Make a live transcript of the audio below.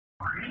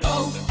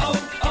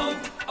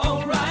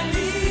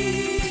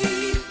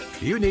O'Reilly.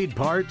 You need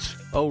parts?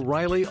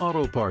 O'Reilly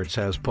Auto Parts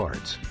has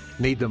parts.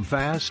 Need them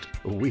fast?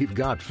 We've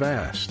got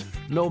fast.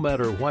 No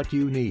matter what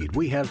you need,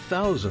 we have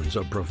thousands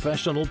of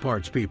professional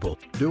parts people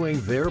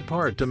doing their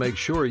part to make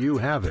sure you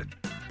have it.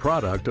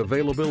 Product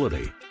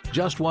availability.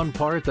 Just one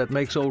part that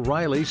makes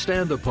O'Reilly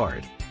stand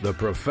apart. The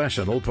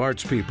professional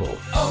parts people.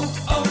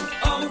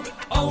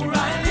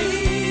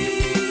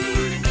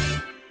 O'Reilly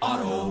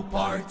Auto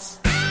Parts.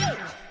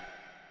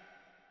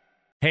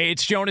 Hey,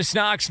 it's Jonas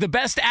Knox. The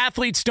best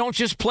athletes don't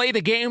just play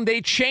the game, they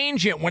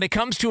change it. When it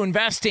comes to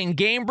investing,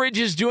 GameBridge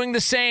is doing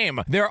the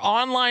same. Their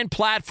online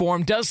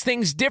platform does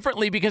things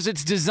differently because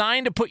it's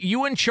designed to put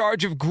you in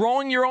charge of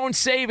growing your own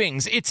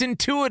savings. It's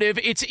intuitive,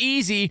 it's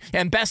easy,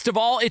 and best of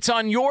all, it's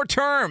on your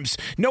terms.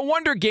 No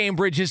wonder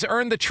GameBridge has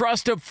earned the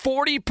trust of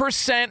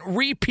 40%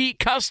 repeat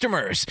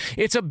customers.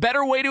 It's a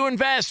better way to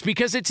invest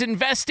because it's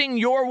investing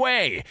your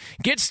way.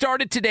 Get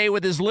started today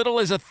with as little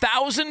as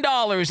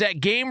 $1,000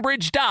 at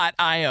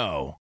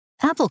GameBridge.io.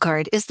 Apple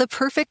Card is the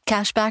perfect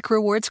cashback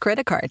rewards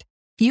credit card.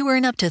 You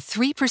earn up to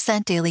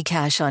 3% daily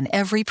cash on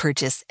every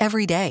purchase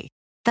every day.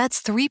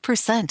 That's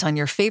 3% on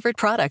your favorite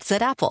products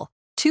at Apple,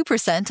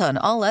 2% on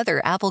all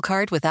other Apple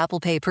Card with Apple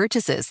Pay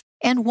purchases,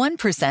 and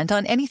 1%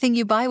 on anything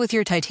you buy with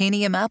your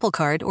titanium Apple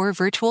Card or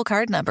virtual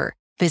card number.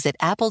 Visit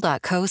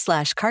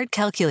apple.co/card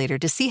calculator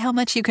to see how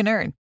much you can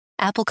earn.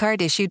 Apple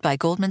Card issued by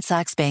Goldman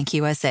Sachs Bank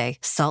USA,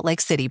 Salt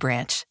Lake City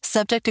branch.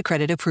 Subject to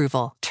credit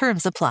approval.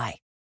 Terms apply.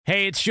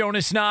 Hey, it's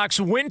Jonas Knox.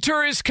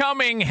 Winter is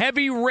coming.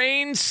 Heavy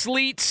rain,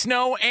 sleet,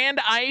 snow, and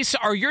ice.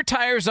 Are your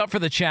tires up for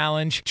the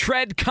challenge?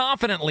 Tread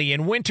confidently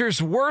in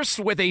winter's worst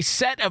with a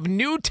set of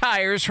new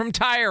tires from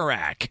Tire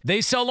Rack. They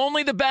sell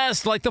only the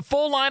best, like the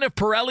full line of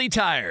Pirelli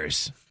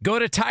tires. Go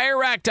to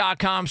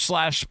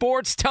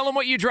TireRack.com/sports. Tell them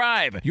what you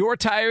drive. Your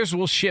tires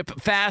will ship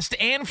fast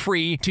and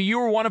free to you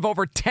or one of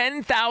over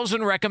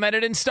 10,000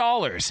 recommended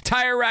installers.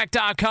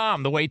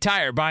 TireRack.com, the way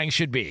tire buying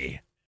should be.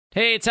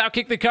 Hey, it's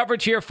Outkick the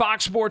Coverage here,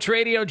 Fox Sports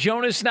Radio.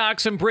 Jonas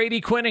Knox and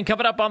Brady Quinn. And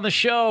coming up on the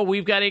show,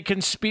 we've got a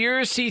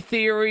conspiracy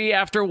theory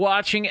after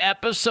watching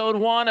episode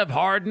 1 of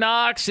Hard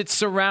Knocks. It's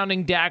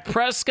surrounding Dak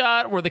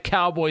Prescott. Were the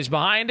Cowboys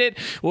behind it?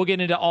 We'll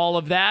get into all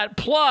of that.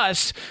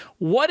 Plus,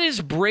 what is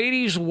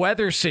Brady's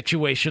weather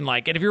situation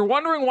like? And if you're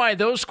wondering why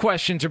those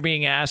questions are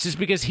being asked, is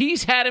because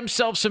he's had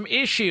himself some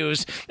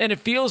issues, and it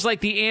feels like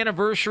the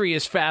anniversary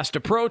is fast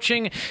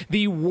approaching.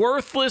 The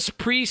worthless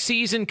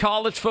preseason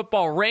college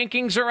football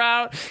rankings are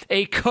out.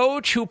 A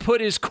coach who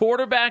put his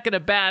quarterback in a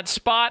bad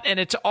spot, and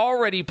it's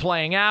already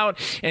playing out.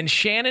 And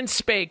Shannon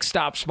Spake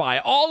stops by.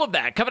 All of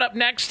that coming up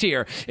next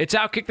here. It's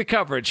Outkick the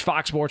Coverage,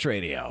 Fox Sports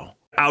Radio.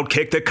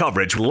 Outkick the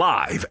Coverage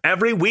live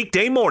every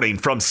weekday morning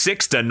from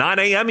 6 to 9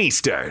 a.m.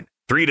 Eastern,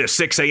 3 to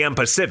 6 a.m.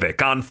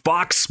 Pacific on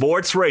Fox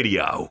Sports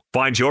Radio.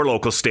 Find your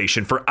local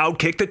station for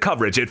Outkick the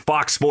Coverage at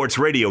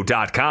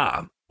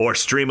foxsportsradio.com or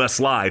stream us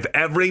live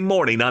every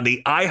morning on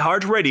the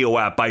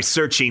iHeartRadio app by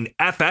searching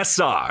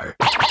FSR.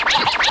 Now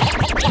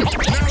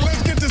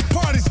let's get this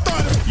party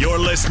started. You're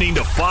listening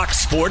to Fox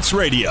Sports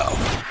Radio.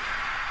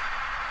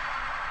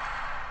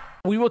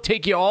 We will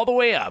take you all the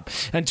way up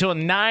until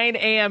 9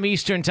 a.m.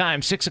 Eastern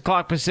Time, 6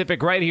 o'clock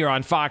Pacific, right here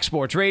on Fox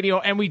Sports Radio.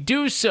 And we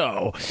do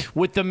so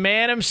with the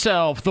man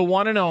himself, the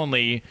one and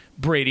only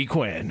Brady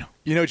Quinn.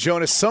 You know,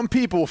 Jonas, some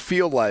people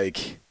feel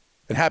like,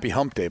 and happy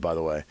hump day, by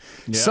the way.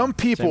 Yeah, some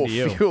people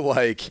feel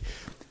like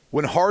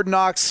when Hard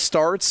Knocks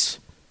starts,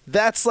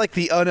 that's like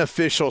the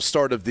unofficial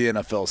start of the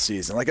NFL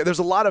season. Like, there's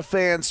a lot of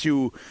fans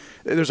who,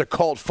 there's a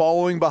cult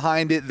following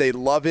behind it. They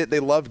love it. They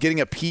love getting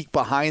a peek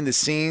behind the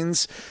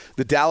scenes.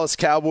 The Dallas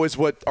Cowboys,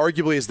 what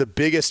arguably is the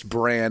biggest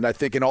brand, I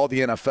think, in all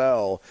the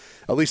NFL,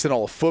 at least in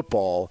all of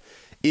football,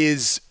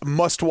 is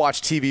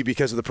must-watch TV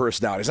because of the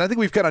personalities. And I think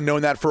we've kind of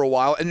known that for a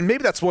while, and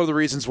maybe that's one of the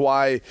reasons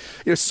why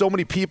so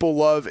many people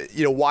love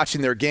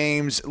watching their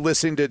games,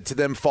 listening to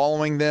them,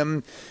 following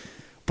them.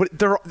 But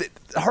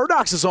Hard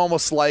Knocks is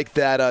almost like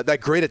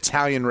that great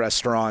Italian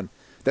restaurant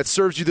that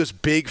serves you those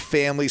big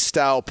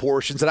family-style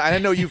portions. And I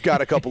know you've got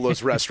a couple of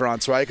those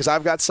restaurants, right? Because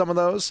I've got some of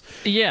those.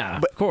 Yeah,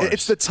 but of course.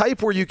 It's the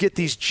type where you get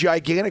these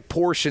gigantic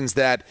portions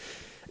that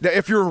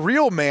if you're a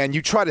real man,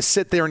 you try to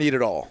sit there and eat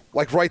it all,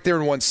 like right there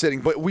in one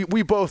sitting. But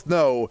we both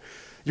know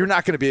you're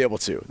not going to be able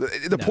to.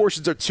 The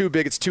portions are too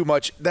big. It's too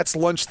much. That's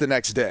lunch the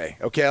next day,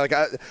 okay? Like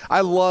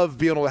I love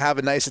being able to have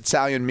a nice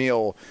Italian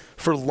meal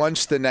for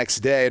lunch the next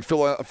day and feel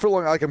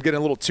like I'm getting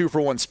a little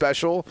 2-for-1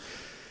 special.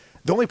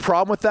 The only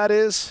problem with that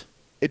is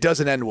it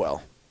doesn't end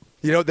well.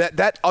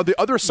 That on the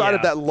other side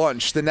of that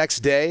lunch the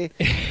next day,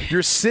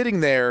 you're sitting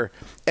there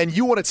and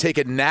you want to take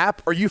a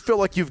nap, or you feel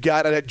like you've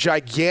got a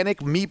gigantic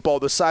meatball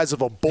the size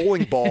of a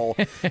bowling ball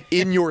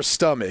in your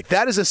stomach.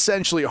 That is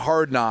essentially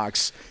Hard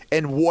Knocks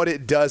and what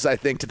it does, I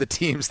think, to the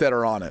teams that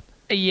are on it.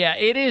 Yeah,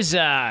 it is.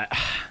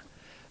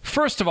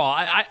 First of all,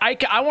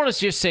 I want to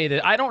just say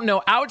that I don't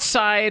know,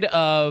 outside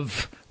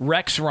of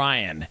Rex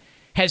Ryan,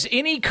 Has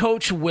any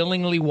coach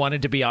willingly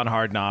wanted to be on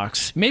Hard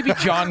Knocks? Maybe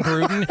John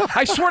Gruden.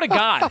 I swear to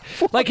God.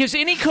 Like, has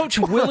any coach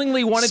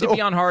willingly wanted to be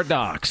on Hard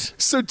Knocks?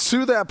 So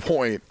to that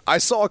point, I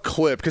saw a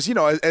clip because, you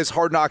know, as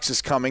Hard Knocks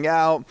is coming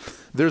out,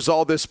 there's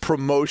all this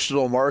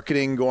promotional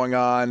marketing going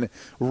on.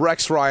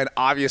 Rex Ryan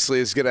obviously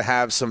is going to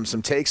have some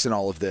takes in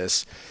all of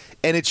this.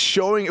 And it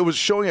was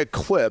showing a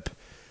clip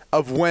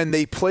of when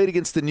they played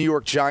against the New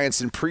York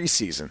Giants in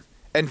preseason.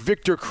 And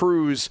Victor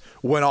Cruz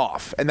went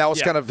off, and that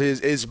was kind of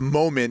his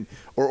moment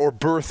or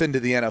birth into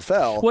the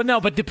NFL. Well,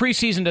 no, but the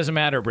preseason doesn't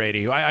matter,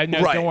 Brady. I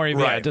know. Don't worry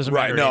about it. It doesn't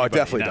matter. No, it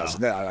definitely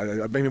doesn't.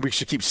 I mean, we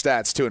should keep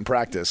stats, too, in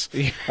practice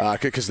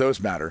because those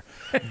matter.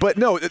 But,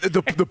 no,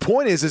 the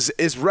point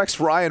is Rex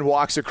Ryan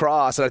walks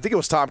across, and I think it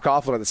was Tom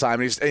Coughlin at the time,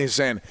 and he's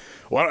saying,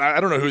 well, I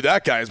don't know who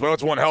that guy is, but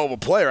it's one hell of a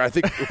player. I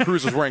think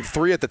Cruz was wearing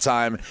 3 at the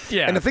time.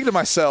 Yeah. And I think to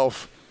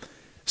myself,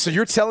 so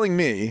you're telling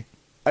me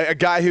a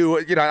guy who,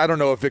 you know, I don't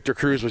know if Victor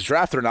Cruz was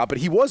drafted or not, but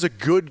he was a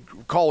good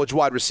college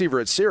wide receiver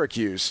at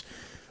Syracuse.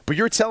 But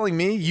you're telling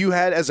me you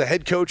had, as a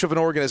head coach of an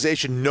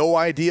organization, no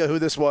idea who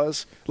this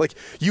was? Like,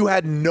 you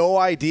had no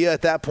idea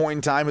at that point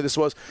in time who this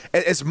was?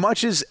 As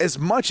much as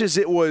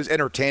it was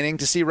entertaining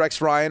to see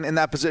Rex Ryan in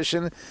that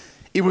position,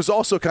 it was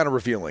also kind of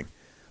revealing.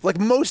 Like,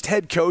 most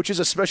head coaches,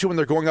 especially when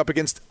they're going up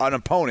against an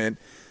opponent,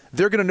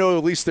 they're going to know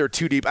at least they're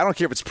too deep. I don't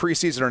care if it's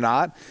preseason or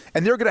not.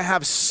 And they're going to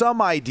have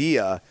some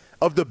idea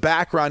of the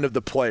background of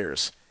the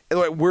players,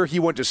 where he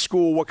went to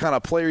school, what kind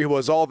of player he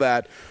was, all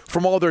that,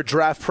 from all their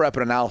draft prep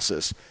and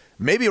analysis.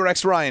 Maybe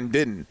Rex Ryan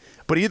didn't,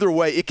 but either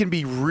way, it can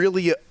be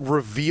really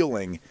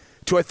revealing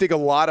to, I think, a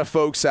lot of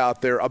folks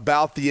out there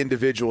about the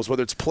individuals,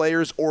 whether it's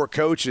players or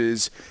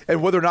coaches,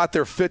 and whether or not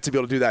they're fit to be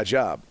able to do that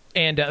job.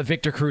 And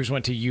Victor Cruz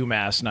went to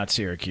UMass, not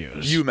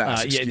Syracuse.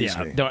 UMass, excuse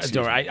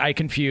me. I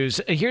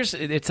confuse.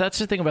 That's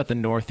the thing about the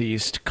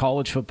Northeast,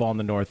 college football in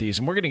the Northeast,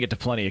 and we're going to get to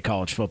plenty of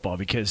college football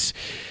because,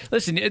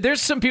 listen,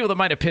 there's some people that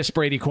might have pissed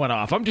Brady Quinn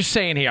off. I'm just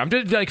saying here. I'm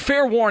just like,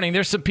 fair warning.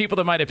 There's some people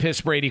that might have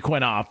pissed Brady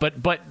Quinn off, but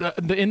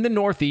in the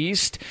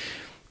Northeast,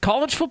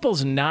 college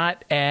football's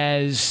not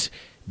as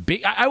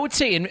big. I would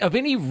say of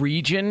any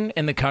region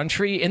in the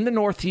country, in the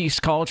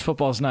Northeast, college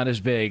football is not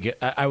as big.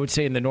 I would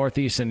say in the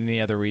Northeast than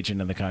any other region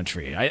in the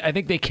country. I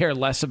think they care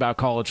less about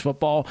college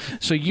football.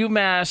 So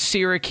UMass,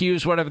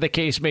 Syracuse, whatever the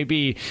case may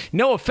be,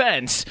 no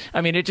offense.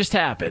 I mean, it just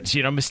happens.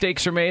 You know,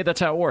 mistakes are made.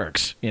 That's how it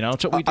works. You know,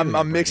 it's what we do.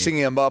 I'm mixing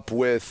him up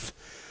with,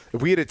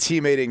 we had a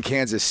teammate in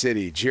Kansas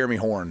City, Jeremy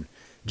Horn.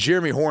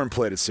 Jeremy Horn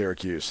played at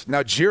Syracuse.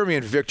 Now, Jeremy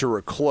and Victor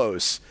were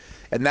close.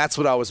 And that's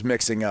what I was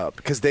mixing up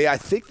because I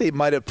think they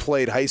might have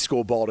played high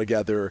school ball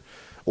together,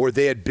 or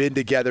they had been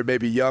together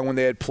maybe young when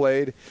they had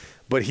played.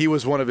 But he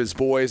was one of his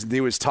boys, and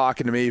he was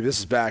talking to me. This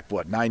is back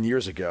 9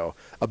 years ago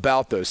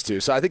about those two.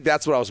 So I think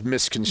that's what I was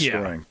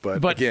misconstruing.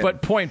 Yeah.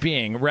 But point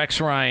being,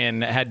 Rex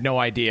Ryan had no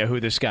idea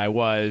who this guy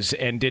was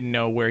and didn't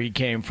know where he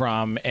came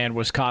from and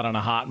was caught on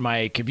a hot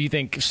mic. If you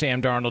think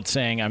Sam Darnold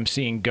saying "I'm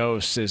seeing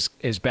ghosts"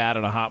 is bad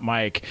on a hot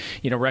mic,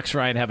 you know, Rex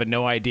Ryan having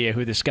no idea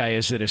who this guy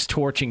is that is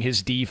torching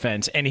his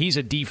defense, and he's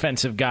a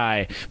defensive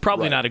guy.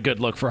 Probably not a good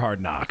look for Hard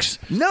Knocks.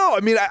 No,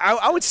 I mean,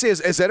 I would say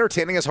as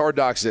entertaining as Hard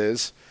Knocks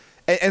is.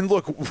 And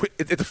look,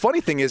 the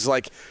funny thing is,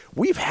 like,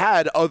 we've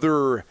had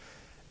other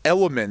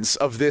elements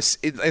of this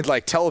in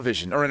like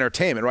television or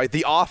entertainment, right?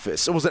 The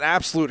Office, it was an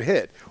absolute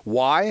hit.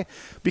 Why?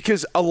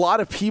 Because a lot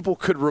of people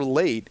could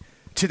relate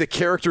to the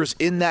characters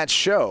in that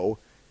show,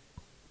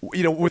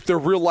 you know, with their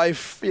real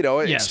life, you know,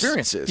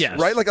 experiences,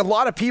 right? Like, a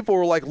lot of people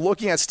were like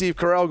looking at Steve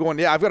Carell going,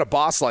 yeah, I've got a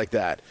boss like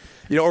that.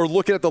 You know, or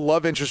looking at the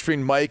love interest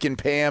between Mike and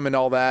Pam and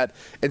all that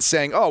and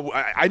saying, oh,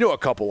 I know a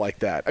couple like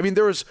that. I mean,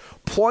 there was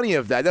plenty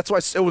of that. That's why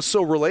it was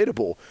so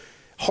relatable.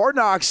 Hard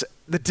Knocks,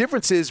 the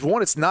difference is,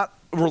 one, it's not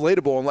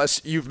relatable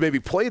unless you've maybe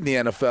played in the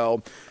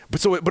NFL,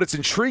 but it's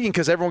intriguing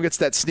because everyone gets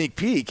that sneak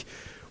peek.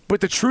 But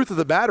the truth of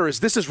the matter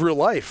is, this is real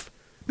life.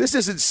 This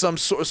isn't some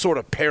sort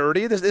of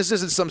parody. This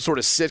isn't some sort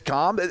of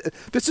sitcom.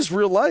 This is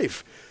real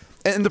life.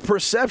 And the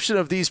perception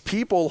of these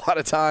people a lot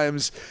of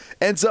times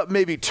ends up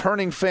maybe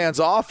turning fans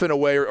off in a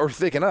way or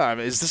thinking,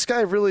 is this guy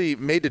really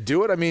made to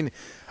do it? I mean,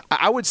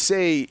 I would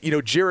say, you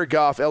know, Jared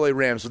Goff, LA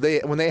Rams,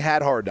 when they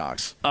had Hard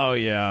Knocks. Oh,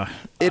 yeah.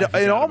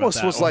 It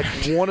almost was like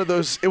one of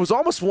those – it was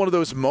almost one of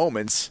those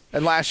moments.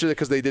 And last year,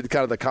 because they did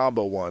kind of the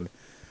combo one.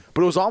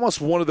 But it was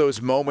almost one of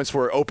those moments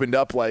where it opened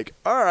up like,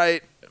 all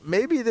right,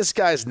 maybe this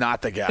guy's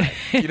not the guy.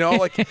 You know,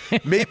 like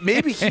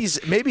maybe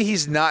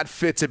he's not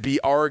fit to be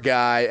our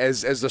guy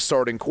as the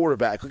starting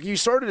quarterback. Like, you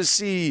started to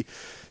see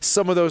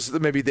some of those,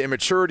 maybe the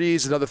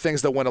immaturities and other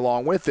things that went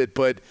along with it,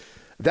 but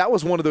that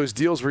was one of those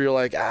deals where you're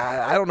like,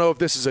 I don't know if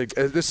this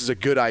is a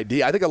good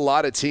idea. I think a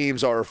lot of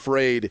teams are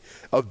afraid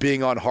of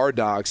being on Hard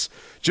Knocks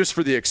just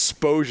for the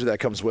exposure that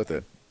comes with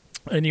it.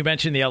 And you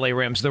mentioned the LA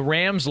Rams. The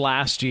Rams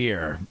last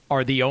year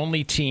are the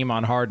only team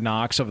on Hard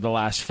Knocks over the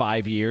last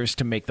 5 years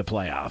to make the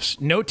playoffs.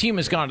 No team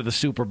has gone to the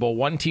Super Bowl.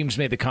 One team's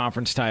made the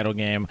conference title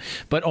game,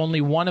 but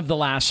only one of the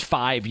last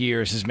 5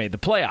 years has made the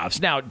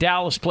playoffs. Now,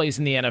 Dallas plays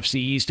in the NFC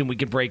East, and we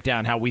can break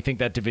down how we think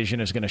that division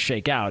is going to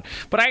shake out.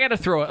 But I got to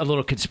throw a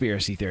little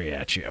conspiracy theory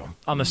at you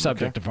on the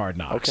subject of Hard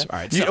Knocks. Okay. All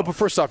right, But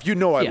first off, I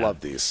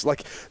love these.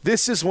 Like,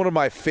 this is one of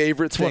my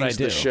favorite things of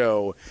the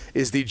show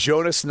is the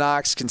Jonas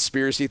Knox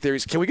conspiracy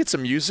theories. Can we get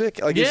some music?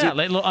 Like,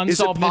 little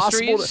unsolved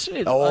mysteries.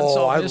 I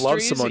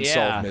love some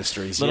unsolved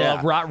mysteries. Little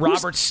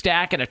Robert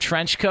Stack in a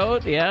trench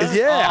coat. Yeah.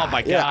 Oh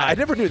my God. Yeah. I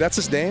never knew that's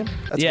his name.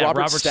 That's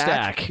Robert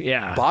Stack.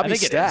 Yeah. Bobby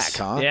Stack,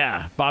 huh?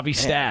 Yeah. Bobby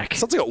Stack.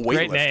 Sounds like a weightlifter.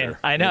 Great name.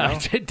 I know. You know?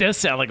 It does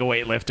sound like a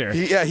weightlifter.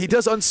 He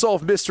does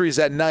unsolved mysteries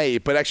at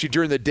night, but actually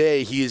during the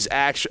day he is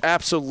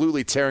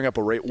absolutely tearing up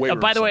a weight room.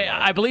 By the way,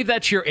 I believe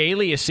that's your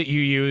alias that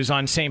you use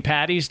on St.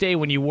 Patty's Day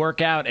when you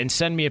work out and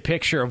send me a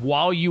picture of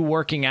while you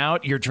working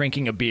out, you're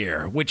drinking a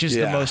beer, which is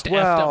the most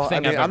effed up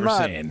thing I've ever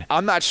seen.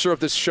 I'm not sure if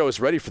this show is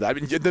ready for that. I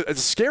mean, the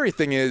scary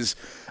thing is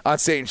on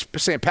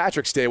St.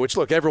 Patrick's Day, which,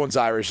 look, everyone's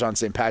Irish on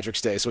St.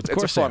 Patrick's Day, so it's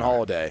a fun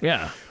holiday.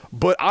 Yeah.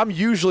 But I'm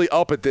usually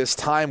up at this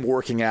time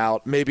working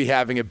out, maybe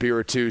having a beer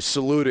or two,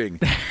 saluting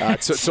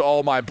to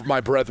all my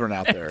brethren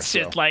out there. It's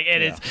just like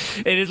it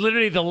is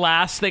literally the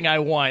last thing I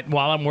want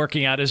while I'm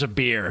working out is a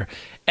beer.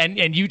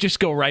 And you just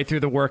go right through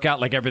the workout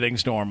like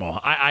everything's normal.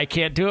 I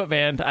can't do it,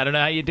 man. I don't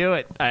know how you do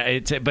it.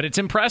 But it's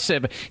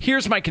impressive.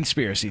 Here's my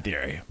conspiracy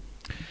theory.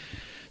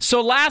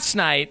 So last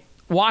night,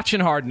 watching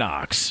Hard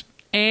Knocks,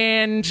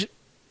 and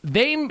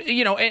they,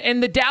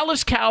 and the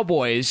Dallas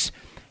Cowboys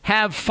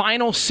have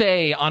final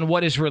say on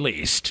what is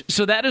released.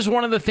 So that is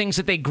one of the things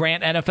that they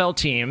grant NFL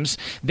teams.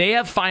 They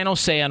have final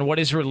say on what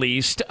is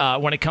released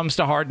when it comes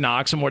to Hard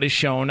Knocks and what is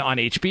shown on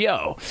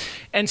HBO.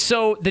 And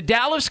so the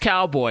Dallas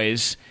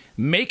Cowboys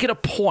make it a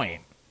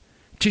point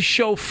to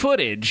show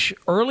footage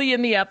early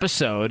in the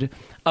episode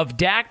of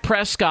Dak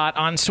Prescott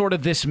on sort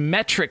of this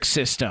metric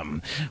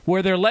system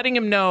where they're letting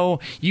him know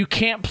you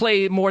can't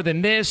play more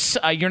than this,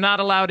 you're not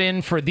allowed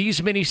in for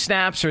these many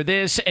snaps or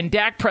this, and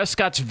Dak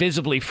Prescott's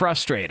visibly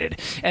frustrated.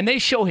 And they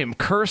show him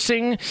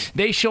cursing,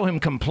 they show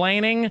him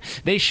complaining,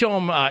 they show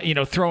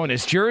him throwing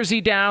his jersey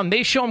down,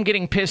 they show him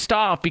getting pissed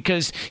off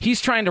because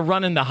he's trying to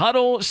run in the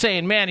huddle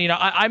saying, man,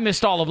 I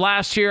missed all of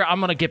last year, I'm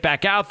going to get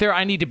back out there,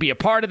 I need to be a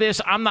part of this,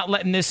 I'm not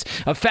letting this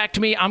affect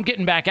me, I'm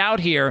getting back out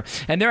here,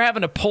 and they're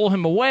having to pull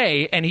him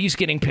away, and he's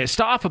getting pissed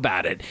off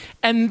about it.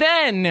 And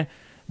then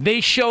they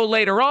show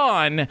later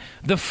on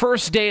the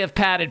first day of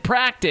padded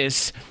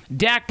practice,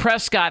 Dak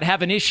Prescott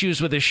having issues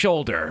with his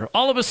shoulder.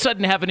 All of a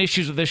sudden having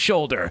issues with his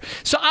shoulder.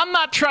 So I'm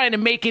not trying to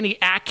make any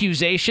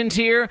accusations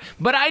here,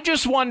 but I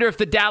just wonder if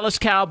the Dallas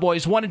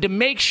Cowboys wanted to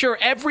make sure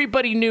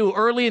everybody knew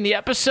early in the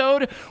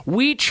episode,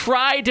 we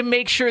tried to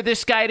make sure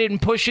this guy didn't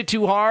push it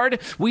too hard.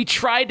 We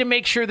tried to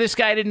make sure this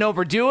guy didn't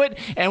overdo it.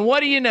 And what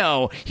do you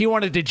know? He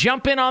wanted to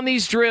jump in on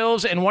these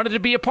drills and wanted to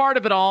be a part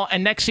of it all.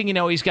 And next thing you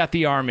know, he's got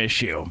the arm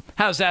issue.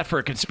 How's that for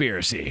a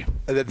conspiracy?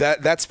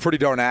 That's pretty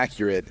darn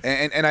accurate.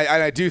 And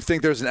I do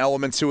think there's an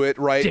element to it,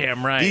 right?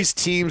 Damn right. These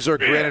teams are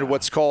granted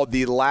what's called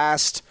the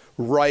last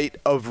right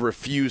of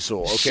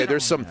refusal. Okay,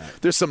 there's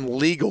some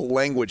legal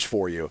language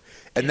for you,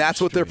 and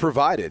that's what they're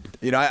provided.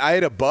 I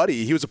had a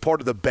buddy. He was a part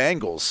of the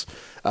Bengals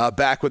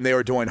back when they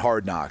were doing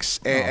Hard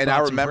Knocks, and I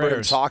remember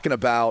him talking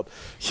about.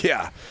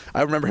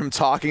 I remember him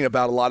talking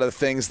about a lot of the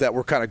things that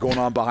were kind of going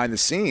on behind the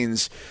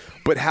scenes.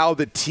 But how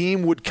the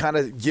team would kind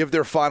of give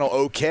their final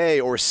okay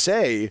or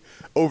say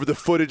over the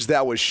footage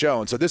that was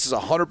shown. So this is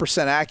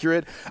 100%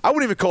 accurate. I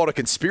wouldn't even call it a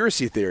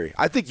conspiracy theory.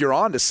 I think you're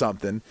on to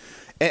something.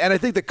 And I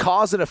think the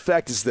cause and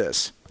effect is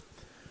this.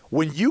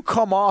 When you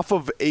come off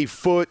of a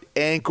foot,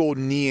 ankle,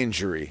 knee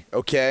injury,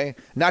 okay,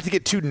 not to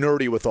get too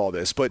nerdy with all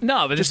this, but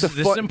this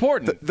is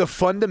important. The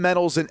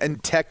fundamentals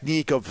and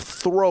technique of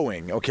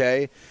throwing,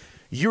 okay,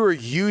 you're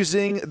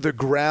using the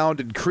ground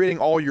and creating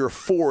all your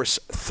force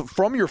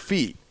from your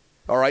feet.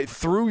 All right,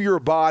 through your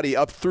body,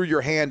 up through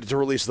your hand to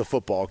release the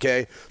football,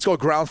 okay? It's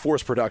called ground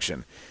force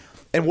production.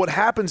 And what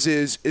happens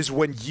is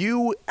when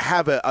you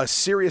have a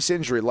serious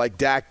injury like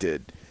Dak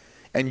did,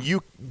 and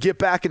you get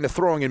back into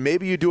throwing, and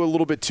maybe you do a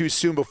little bit too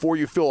soon before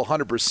you feel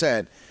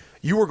 100%,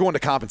 you are going to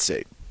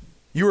compensate.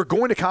 You are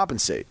going to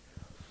compensate.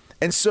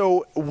 And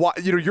so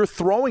your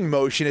throwing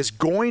motion is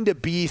going to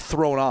be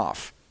thrown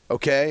off.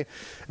 Okay,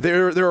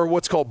 there are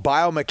what's called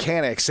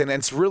biomechanics, and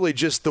it's really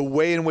just the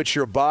way in which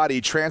your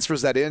body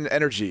transfers that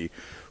energy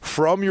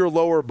from your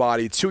lower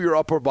body to your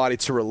upper body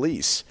to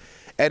release.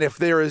 And if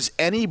there is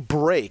any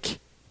break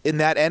in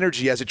that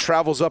energy as it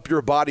travels up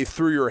your body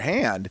through your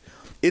hand,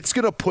 it's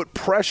going to put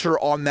pressure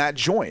on that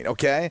joint,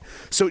 okay?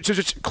 So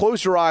just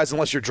close your eyes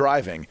unless you're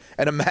driving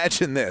and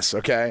imagine this,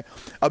 okay?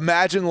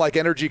 Imagine like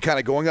energy kind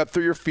of going up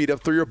through your feet,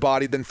 up through your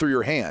body, then through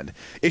your hand.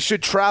 It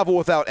should travel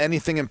without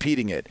anything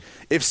impeding it.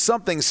 If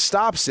something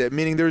stops it,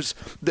 meaning there's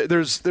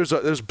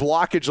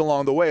blockage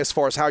along the way as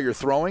far as how you're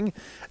throwing,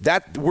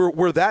 that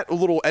where that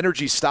little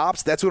energy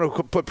stops, that's going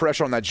to put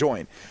pressure on that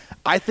joint.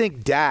 I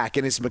think Dak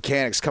and his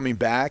mechanics coming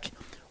back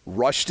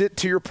rushed it,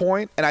 to your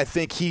point, and I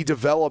think he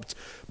developed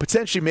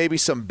potentially maybe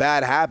some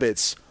bad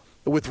habits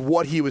with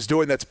what he was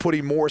doing that's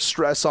putting more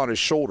stress on his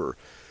shoulder.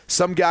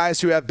 Some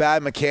guys who have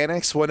bad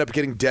mechanics will end up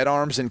getting dead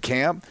arms in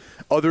camp.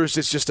 Others,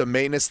 it's just a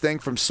maintenance thing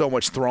from so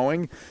much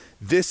throwing.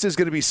 This is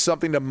going to be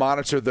something to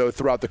monitor, though,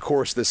 throughout the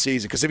course of the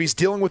season. Because if he's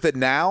dealing with it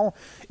now,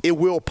 it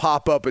will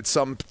pop up at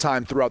some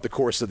time throughout the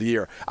course of the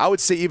year. I would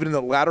say even in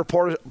the latter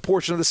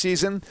portion of the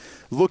season,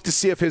 look to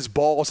see if his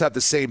balls have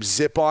the same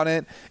zip on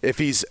it, if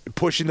he's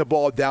pushing the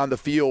ball down the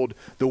field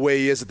the way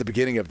he is at the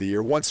beginning of the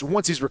year, once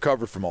he's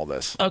recovered from all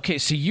this. Okay,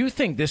 so you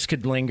think this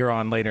could linger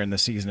on later in the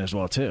season as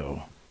well,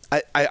 too?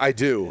 I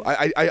do.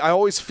 I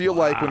always feel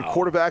like when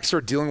quarterbacks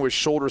are dealing with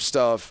shoulder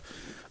stuff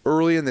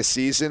early in the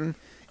season,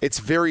 it's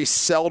very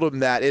seldom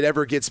that it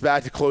ever gets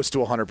back to close to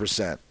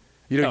 100%.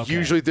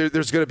 Usually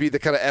there's going to be the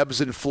kind of ebbs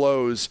and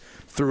flows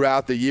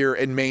throughout the year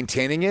in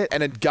maintaining it,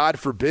 and then God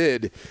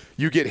forbid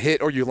you get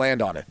hit or you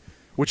land on it,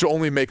 which will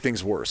only make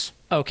things worse.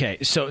 Okay,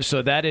 so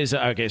that is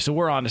okay. So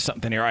we're on to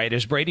something here. All right,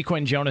 as Brady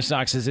Quinn, Jonas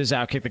Knox is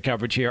Outkick the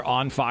Coverage here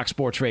on Fox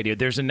Sports Radio.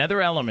 There's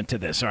another element to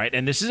this, all right,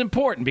 and this is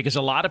important because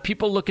a lot of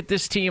people look at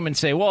this team and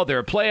say, well, they're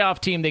a playoff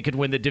team, they could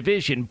win the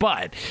division.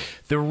 But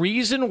the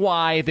reason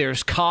why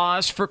there's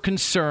cause for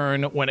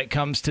concern when it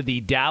comes to the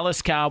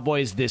Dallas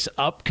Cowboys this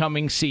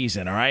upcoming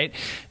season, all right,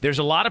 there's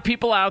a lot of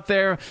people out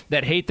there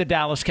that hate the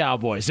Dallas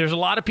Cowboys. There's a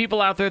lot of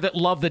people out there that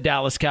love the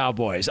Dallas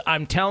Cowboys.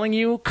 I'm telling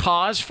you,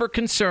 cause for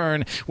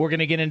concern. We're going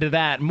to get into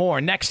that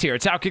more next here.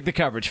 It's Outkick the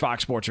Coverage,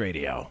 Fox Sports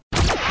Radio.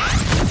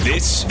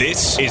 This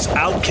is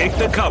Outkick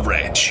the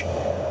Coverage.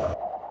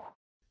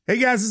 Hey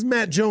guys, this is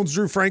Matt Jones,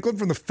 Drew Franklin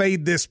from the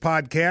Fade This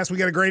podcast. We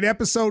got a great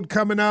episode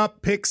coming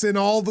up, picks in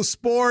all the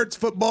sports,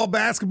 football,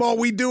 basketball,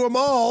 we do them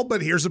all,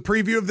 but here's a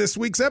preview of this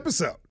week's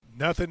episode.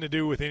 Nothing to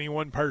do with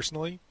anyone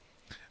personally,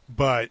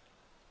 but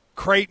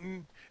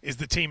Creighton is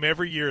the team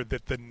every year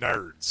that the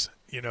nerds,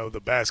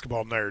 the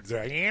basketball nerds,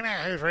 they're like,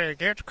 who's really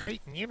good?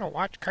 Creighton,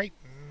 watch Creighton.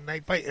 They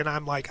play, and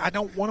I'm like, I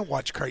don't want to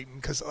watch Creighton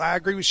because I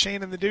agree with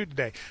Shannon the dude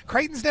today.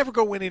 Creighton's never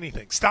going to win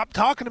anything. Stop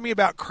talking to me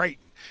about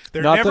Creighton.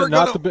 They're not never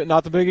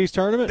not the Big East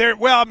tournament.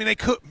 They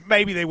could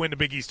maybe they win the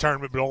Big East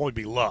tournament, but it'll only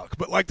be luck.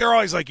 But they're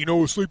always like,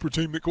 a sleeper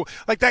team that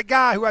like that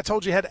guy who I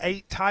told you had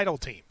 8 title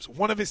teams.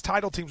 One of his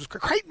title teams was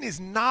Creighton is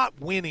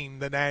not winning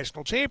the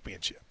national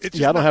championship. It's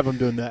just I don't have them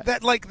doing that.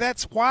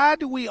 That's why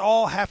do we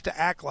all have to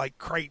act like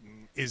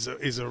Creighton is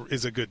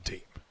a good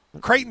team?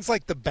 Creighton's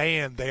like the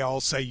band they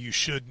all say you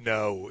should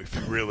know if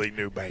you really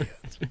knew bands.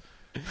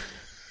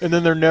 And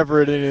then they're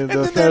never at any of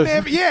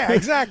the yeah,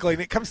 exactly.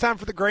 And it comes time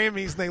for the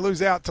Grammys and they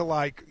lose out to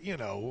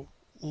Lil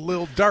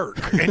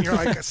Durk. And you're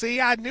like,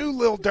 see, I knew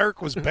Lil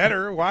Durk was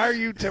better. Why are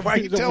you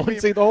telling me?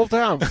 The whole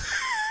time.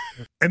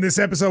 And this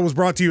episode was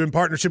brought to you in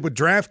partnership with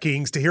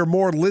DraftKings. To hear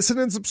more, listen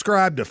and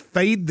subscribe to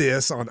Fade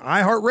This on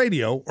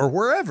iHeartRadio or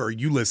wherever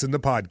you listen to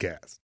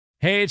podcasts.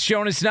 Hey, it's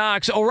Jonas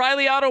Knox.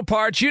 O'Reilly Auto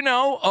Parts,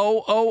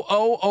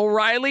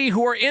 O'Reilly,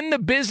 who are in the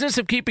business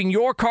of keeping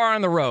your car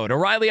on the road.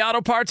 O'Reilly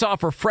Auto Parts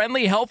offer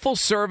friendly, helpful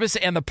service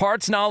and the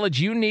parts knowledge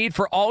you need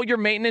for all your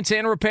maintenance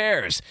and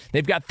repairs.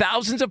 They've got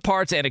thousands of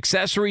parts and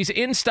accessories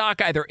in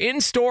stock, either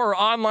in-store or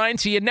online,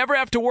 so you never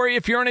have to worry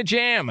if you're in a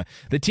jam.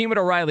 The team at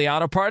O'Reilly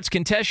Auto Parts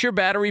can test your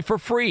battery for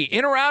free,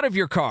 in or out of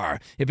your car.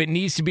 If it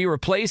needs to be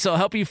replaced, they'll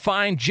help you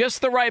find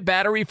just the right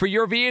battery for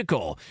your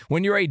vehicle.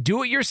 When you're a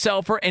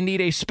do-it-yourselfer and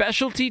need a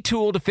specialty tool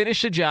to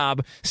finish the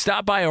job,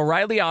 stop by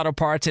O'Reilly Auto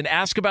Parts and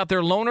ask about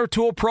their loaner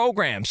tool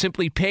program.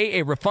 Simply pay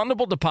a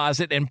refundable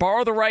deposit and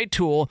borrow the right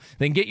tool,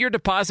 then get your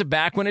deposit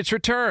back when it's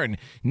returned.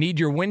 Need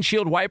your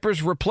windshield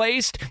wipers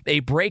replaced,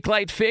 a brake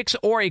light fix,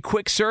 or a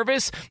quick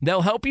service?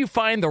 They'll help you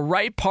find the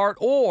right part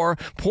or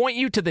point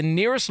you to the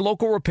nearest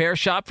local repair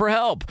shop for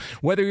help.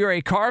 Whether you're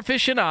a car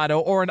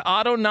aficionado or an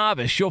auto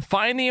novice, you'll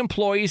find the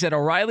employees at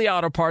O'Reilly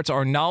Auto Parts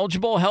are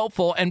knowledgeable,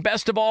 helpful, and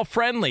best of all,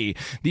 friendly.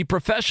 The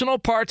professional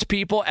parts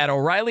people at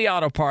O'Reilly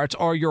Auto Parts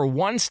are your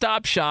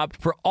one-stop shop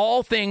for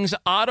all things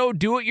auto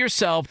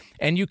do-it-yourself,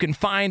 and you can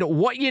find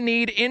what you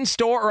need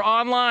in-store or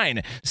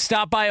online.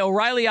 Stop by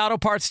O'Reilly Auto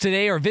Parts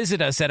today or visit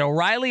us at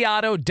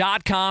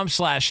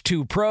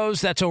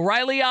O'ReillyAuto.com/2pros. That's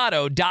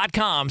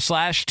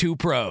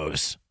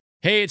O'ReillyAuto.com/2pros.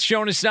 Hey, it's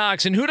Jonas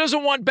Knox, and who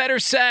doesn't want better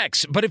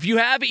sex? But if you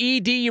have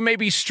ED, you may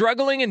be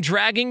struggling and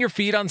dragging your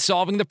feet on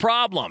solving the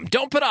problem.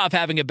 Don't put off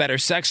having a better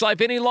sex life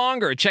any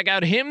longer. Check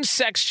out Hims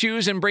Sex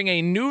Chews and bring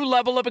a new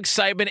level of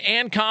excitement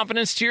and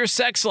confidence to your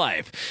sex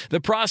life. The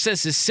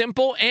process is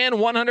simple and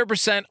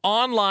 100%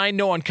 online,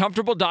 no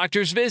uncomfortable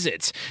doctor's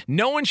visits.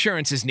 No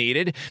insurance is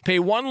needed. Pay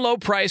one low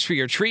price for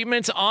your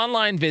treatments,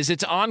 online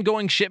visits,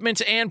 ongoing shipments,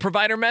 and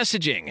provider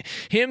messaging.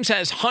 Hims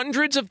has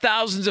hundreds of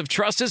thousands of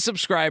trusted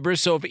subscribers,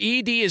 so if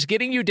ED is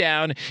getting you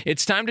down.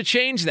 It's time to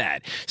change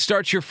that.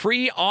 Start your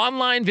free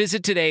online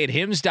visit today at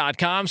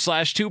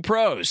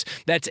hims.com/2pros.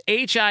 That's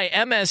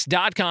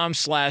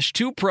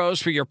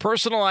HIMS.com/2pros for your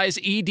personalized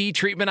ED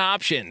treatment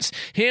options.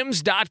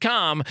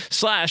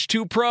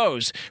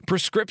 hims.com/2pros.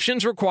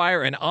 Prescriptions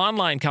require an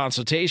online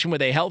consultation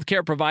with a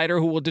healthcare provider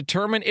who will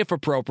determine if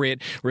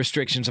appropriate.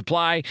 Restrictions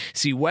apply.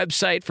 See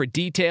website for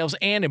details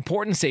and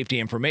important safety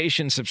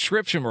information.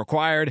 Subscription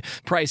required.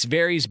 Price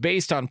varies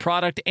based on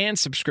product and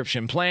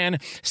subscription plan.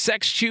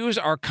 Sex Chews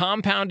are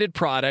compounded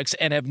products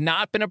and have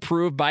not been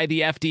approved by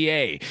the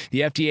FDA.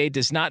 The FDA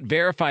does not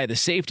verify the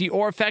safety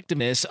or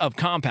effectiveness of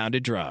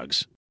compounded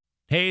drugs.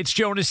 Hey, it's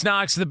Jonas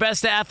Knox. The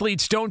best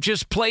athletes don't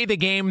just play the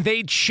game,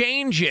 they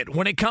change it.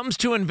 When it comes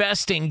to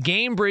investing,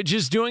 GameBridge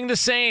is doing the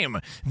same.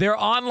 Their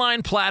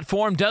online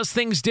platform does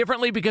things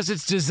differently because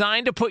it's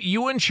designed to put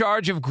you in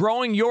charge of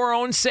growing your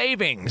own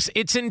savings.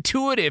 It's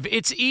intuitive,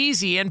 it's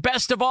easy, and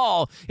best of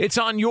all, it's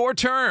on your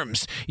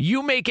terms.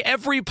 You make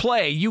every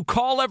play, you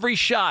call every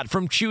shot,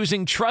 from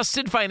choosing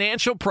trusted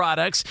financial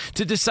products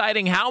to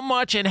deciding how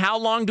much and how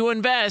long to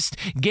invest.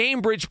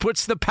 GameBridge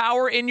puts the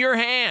power in your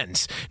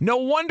hands. No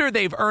wonder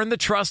they've earned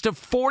the trust of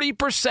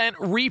 40%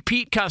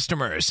 repeat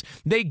customers.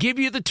 They give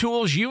you the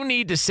tools you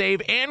need to save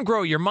and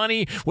grow your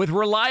money with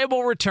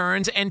reliable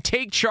returns and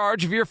take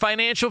charge of your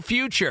financial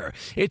future.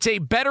 It's a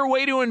better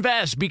way to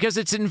invest because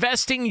it's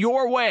investing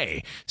your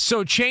way.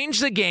 So change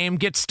the game.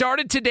 Get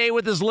started today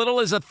with as little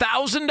as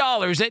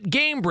 $1,000 at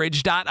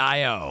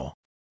GameBridge.io.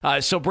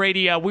 So,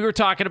 Brady, we were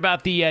talking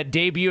about the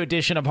debut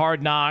edition of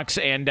Hard Knocks,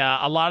 and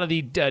a lot of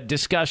the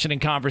discussion and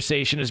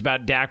conversation is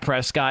about Dak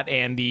Prescott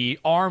and the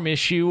arm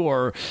issue,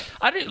 or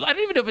I don't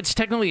even know if it's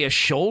technically a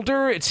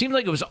shoulder. It seemed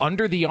like it was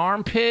under the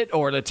armpit,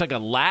 or it's like a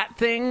lat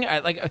thing.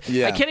 I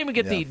can't even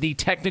get the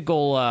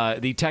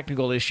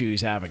technical issue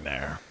he's having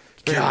there.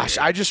 Gosh,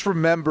 I just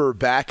remember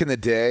back in the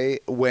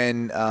day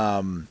when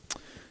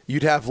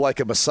you'd have like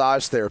a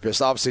massage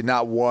therapist, obviously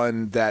not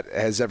one that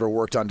has ever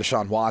worked on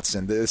Deshaun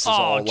Watson. This is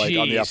all like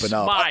on the up and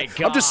up. My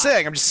God. I'm just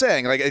saying,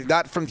 like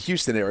not from the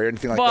Houston area or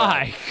anything like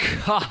My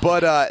that. God.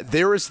 But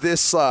there was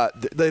this,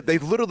 they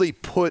literally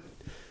put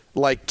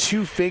like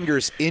 2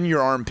 fingers in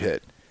your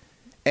armpit.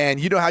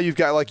 And you know how you've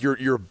got like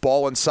your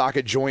ball and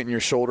socket joint in your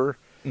shoulder?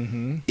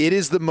 Mm-hmm. It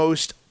is the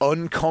most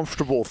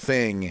uncomfortable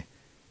thing,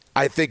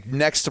 I think,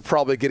 next to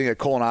probably getting a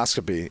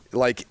colonoscopy.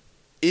 Like,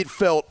 it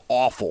felt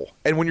awful.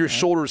 And when your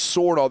shoulder's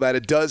sore and all that,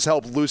 it does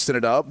help loosen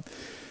it up.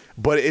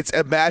 But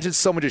imagine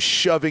someone just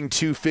shoving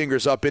 2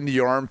 fingers up into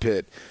your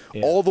armpit,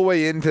 all the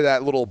way into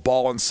that little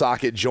ball and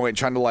socket joint,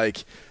 trying to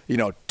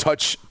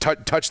touch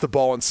the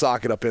ball and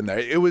socket up in there.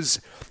 It's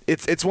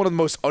one of the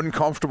most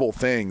uncomfortable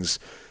things.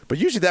 But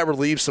usually that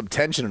relieves some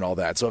tension and all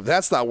that. So if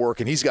that's not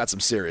working, he's got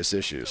some serious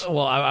issues.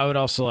 Well, I would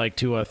also like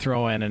to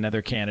throw in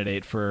another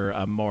candidate for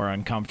more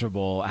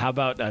uncomfortable. How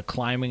about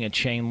climbing a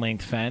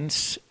chain-link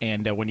fence,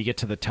 and when you get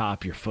to the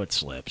top, your foot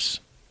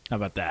slips? How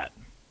about that?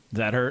 Does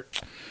that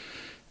hurt?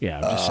 Yeah,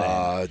 I'm just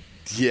saying.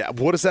 Yeah,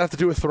 what does that have to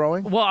do with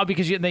throwing? Well,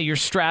 because you're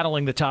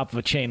straddling the top of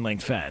a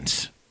chain-link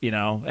fence.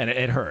 And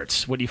it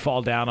hurts when you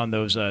fall down on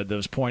those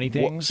pointy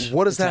things.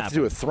 What does that have to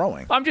do with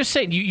throwing? I'm just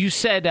saying, you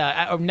said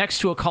next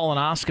to a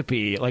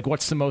colonoscopy, like,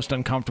 what's the most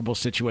uncomfortable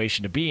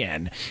situation to be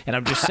in? And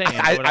I'm just saying.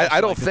 I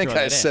don't think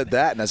I said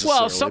that necessarily.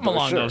 Well, something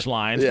along those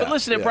lines. Yeah, but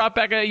listen, it brought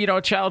back a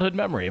childhood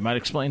memory. It might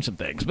explain some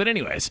things. But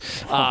anyways,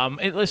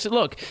 listen,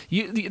 look,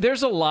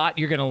 there's a lot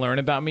you're going to learn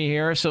about me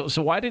here. So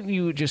why didn't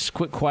you just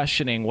quit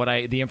questioning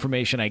the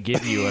information I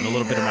give you and a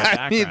little bit of my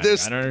background? I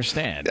don't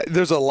understand.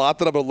 There's a lot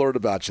that I'm going to learn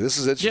about you. This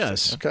is interesting.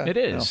 Yes. Okay. It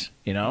is.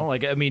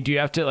 Do you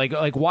have to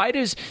like why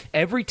does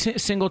every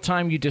single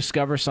time you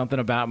discover something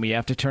about me, you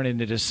have to turn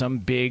it into some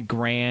big,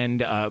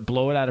 grand,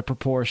 blow it out of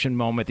proportion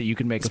moment that you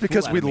can make? It's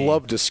because we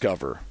love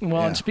Discover.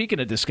 Well, and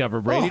speaking of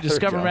Discover, Brady,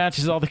 Discover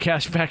matches all the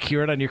cash back you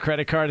earn on your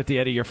credit card at the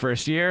end of your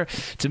first year.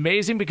 It's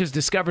amazing because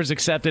Discover is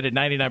accepted at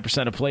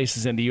 99% of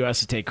places in the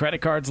U.S. to take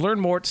credit cards. Learn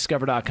more at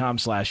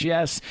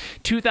discover.com/yes.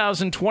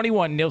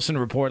 2021 Nielsen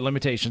Report.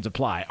 Limitations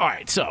apply. All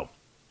right, so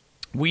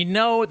we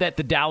know that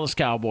the Dallas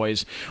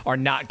Cowboys are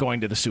not going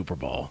to the Super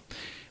Bowl.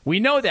 We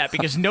know that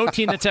because no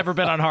team that's ever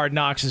been on Hard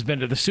Knocks has been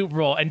to the Super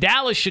Bowl, and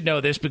Dallas should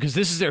know this because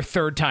this is their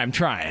 3rd time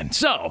trying.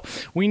 So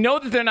we know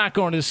that they're not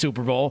going to the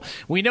Super Bowl.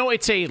 We know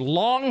it's a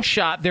long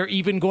shot they're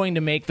even going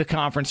to make the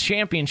conference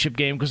championship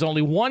game because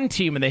only one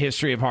team in the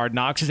history of Hard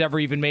Knocks has ever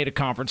even made a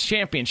conference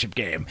championship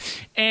game.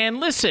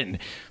 And listen,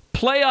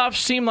 playoffs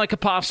seem like a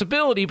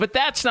possibility, but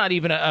that's not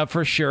even a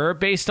for sure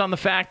based on the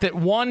fact that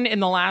one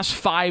in the last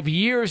 5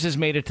 years has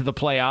made it to the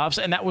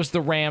playoffs, and that was the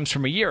Rams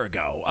from a year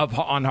ago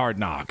on Hard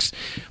Knocks.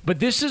 But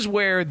this is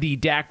where the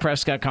Dak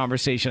Prescott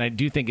conversation I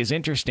do think is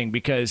interesting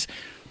because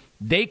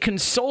they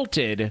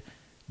consulted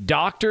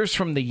doctors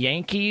from the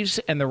Yankees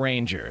and the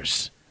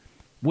Rangers.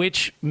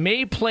 which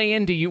may play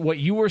into what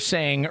you were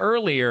saying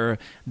earlier,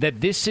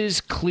 that this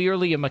is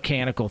clearly a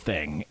mechanical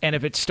thing. And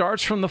if it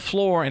starts from the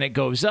floor and it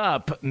goes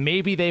up,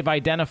 maybe they've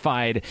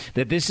identified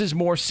that this is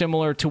more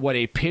similar to what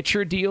a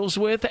pitcher deals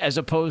with as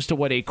opposed to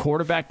what a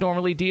quarterback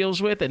normally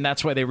deals with, and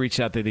that's why they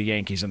reached out to the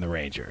Yankees and the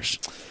Rangers.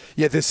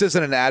 Yeah, this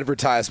isn't an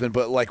advertisement,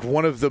 but like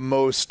one of the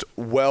most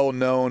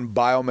well-known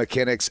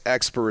biomechanics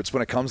experts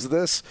when it comes to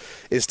this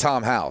is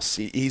Tom House.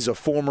 He's a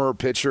former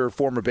pitcher,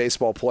 former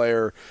baseball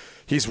player.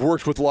 He's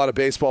worked with a lot of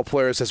baseball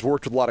players, has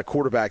worked with a lot of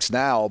quarterbacks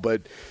now,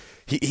 but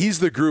he's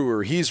the guru.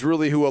 He's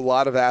really who a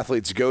lot of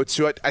athletes go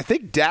to. I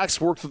think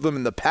Dak's worked with them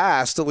in the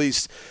past, at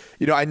least.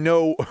 I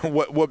know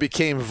what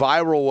became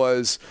viral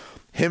was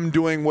him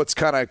doing what's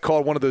kind of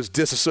called one of those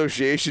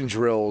disassociation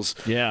drills,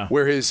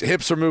 where his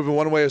hips are moving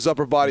one way, his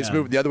upper body's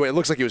moving the other way. It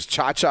looks like he was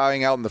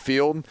cha-chaing out in the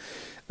field.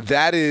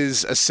 That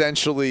is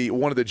essentially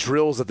one of the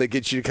drills that they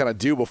get you to kind of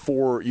do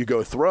before you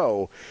go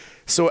throw.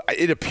 So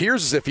it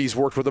appears as if he's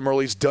worked with him or at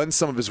least done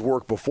some of his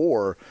work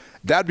before.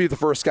 That'd be the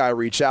first guy I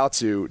reach out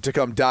to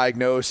come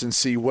diagnose and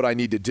see what I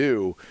need to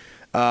do.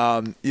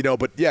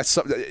 But yes,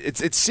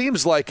 it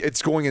seems like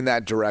it's going in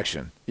that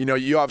direction.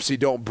 You obviously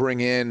don't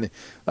bring in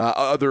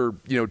other,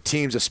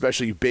 teams,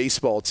 especially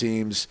baseball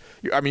teams.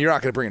 I mean, you're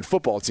not going to bring in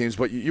football teams,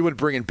 but you wouldn't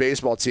bring in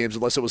baseball teams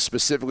unless it was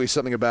specifically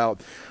something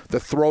about the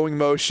throwing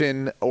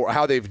motion or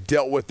how they've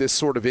dealt with this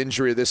sort of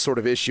injury, this sort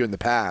of issue in the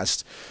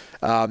past.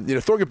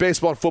 Throwing a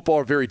baseball and football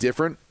are very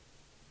different,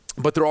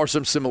 but there are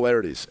some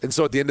similarities. And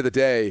so at the end of the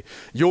day,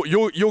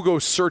 you'll go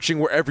searching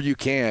wherever you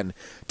can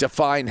to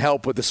find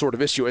help with this sort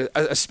of issue,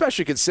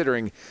 especially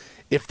considering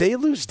if they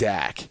lose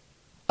Dak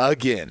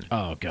again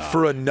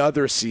for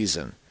another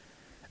season.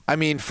 I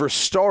mean, for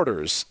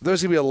starters,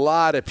 there's going to be a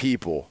lot of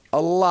people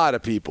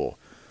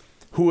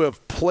who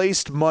have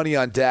placed money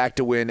on Dak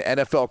to win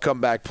NFL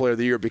Comeback Player of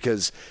the Year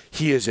because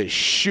he is a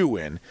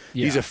shoo-in.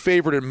 Yeah. He's a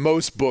favorite in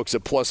most books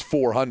at plus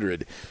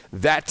 400.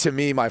 That, to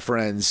me, my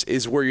friends,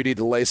 is where you need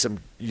to lay some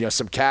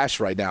cash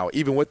right now,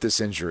 even with this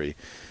injury.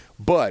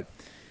 But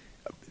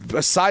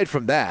aside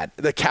from that,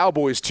 the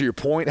Cowboys, to your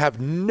point,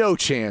 have no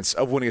chance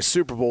of winning a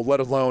Super Bowl, let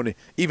alone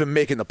even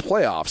making the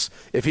playoffs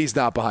if he's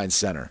not behind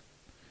center.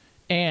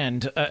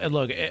 And,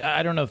 look,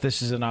 I don't know if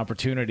this is an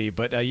opportunity,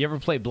 but you ever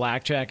play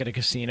blackjack at a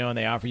casino and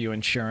they offer you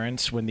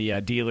insurance when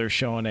the dealer's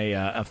showing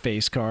a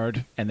face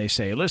card and they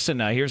say, listen,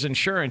 here's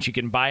insurance. You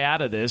can buy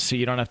out of this so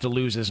you don't have to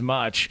lose as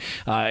much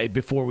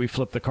before we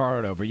flip the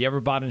card over. You ever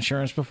bought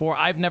insurance before?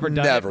 I've never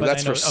done it. Never.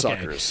 That's for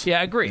suckers.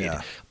 Yeah, agreed.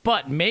 Yeah.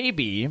 But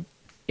maybe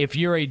if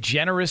you're a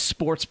generous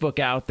sportsbook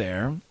out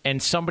there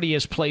and somebody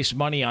has placed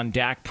money on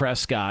Dak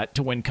Prescott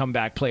to win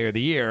Comeback Player of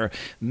the Year,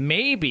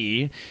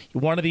 maybe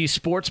one of these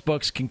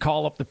sportsbooks can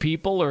call up the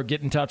people or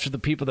get in touch with the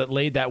people that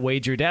laid that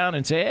wager down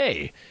and say,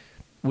 hey,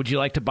 would you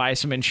like to buy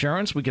some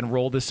insurance? We can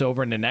roll this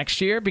over into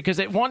next year. Because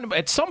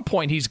at some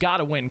point, he's got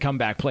to win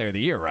Comeback Player of the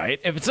Year, right?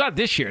 If it's not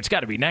this year, it's got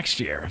to be next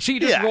year. So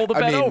you just roll the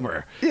bet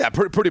over. Yeah,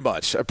 pretty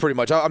much.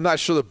 I'm not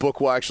sure the book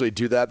will actually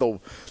do that.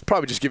 They'll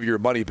probably just give you your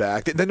money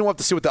back. Then you'll have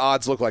to see what the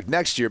odds look like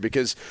next year,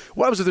 because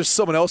what happens if there's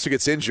someone else who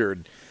gets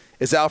injured,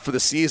 is out for the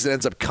season,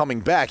 ends up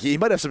coming back? He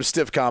might have some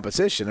stiff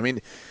competition. I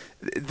mein,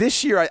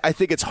 this year, I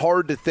think it's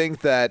hard to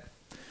think that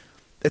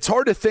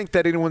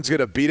anyone's going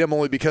to beat him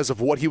only because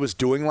of what he was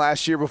doing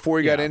last year before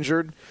he got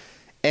injured.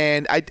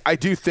 And I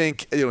do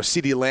think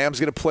CeeDee Lamb's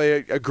going to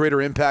play a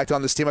greater impact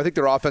on this team. I think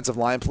their offensive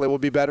line play will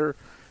be better,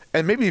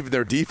 and maybe even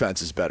their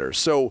defense is better.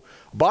 So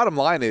bottom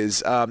line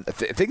is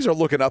things are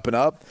looking up and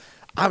up.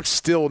 I'm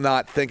still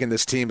not thinking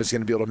this team is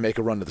going to be able to make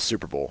a run to the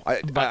Super Bowl.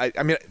 I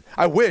mean,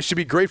 I wish. It'd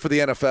be great for the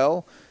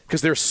NFL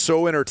because they're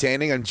so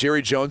entertaining. And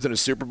Jerry Jones in a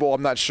Super Bowl,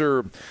 I'm not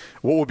sure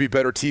what would be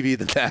better TV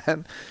than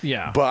that.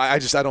 Yeah. But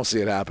I don't see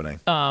it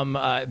happening.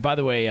 By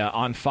the way,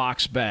 on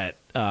Fox Bet,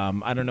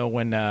 I don't know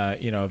when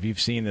if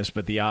you've seen this,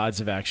 but the odds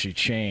have actually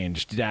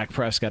changed. Dak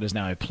Prescott is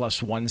now a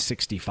plus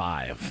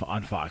 165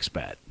 on Fox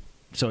Bet.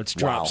 So it's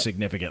dropped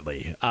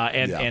significantly.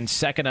 And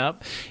second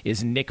up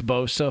is Nick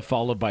Bosa,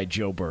 followed by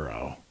Joe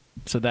Burrow.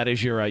 So that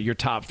is your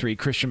top three.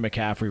 Christian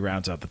McCaffrey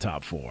rounds out the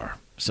top four.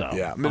 So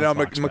yeah,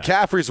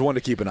 McCaffrey's one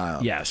to keep an eye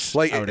on. Yes,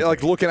 like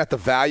looking at the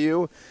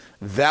value,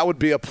 that would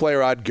be a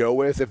player I'd go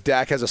with if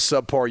Dak has a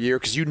subpar year,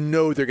 because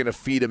they're going to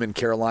feed him in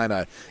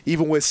Carolina,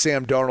 even with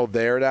Sam Darnold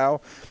there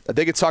now.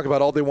 They could talk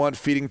about all they want,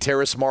 feeding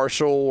Terrace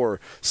Marshall or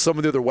some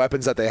of the other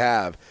weapons that they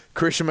have.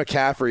 Christian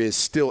McCaffrey is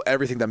still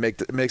everything that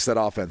makes that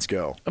offense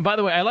go. And by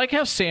the way, I like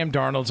how Sam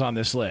Darnold's on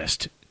this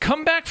list.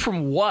 Come back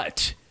from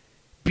what?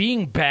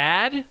 Being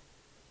bad?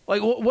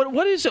 Like,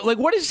 what is it? Like,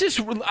 what is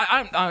this?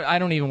 I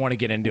don't even want to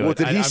get into it. Well,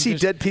 did he see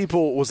dead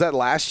people? Was that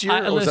last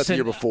year or was that the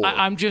year before?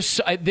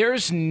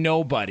 There's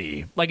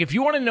nobody. Like, if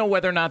you want to know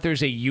whether or not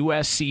there's a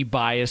USC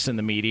bias in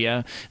the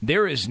media,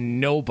 there is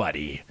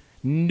nobody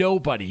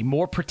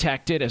more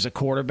protected as a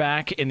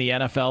quarterback in the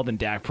NFL than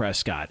Dak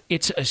Prescott.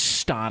 It's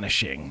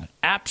astonishing.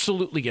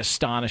 Absolutely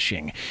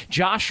astonishing.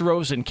 Josh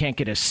Rosen can't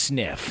get a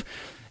sniff.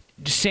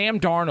 Sam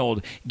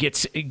Darnold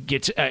gets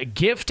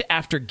gift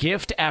after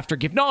gift after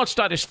gift. No, it's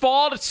not his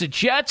fault. It's the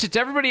Jets. It's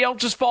everybody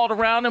else's fault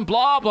around him.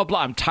 Blah, blah,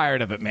 blah. I'm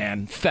tired of it,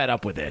 man. Fed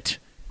up with it.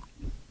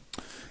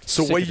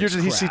 So what year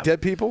did he see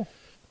dead people?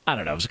 I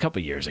don't know. It was a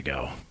couple years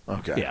ago.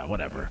 Okay. Yeah,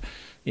 whatever.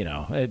 You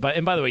know. And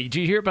by the way, did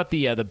you hear about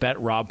the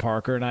bet Rob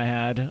Parker and I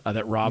had?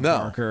 That Rob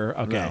Parker.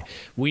 Okay. No.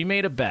 We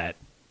made a bet.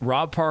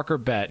 Rob Parker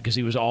bet, because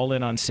he was all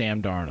in on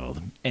Sam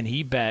Darnold, and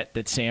he bet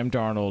that Sam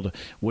Darnold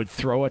would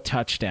throw a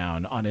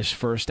touchdown on his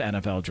first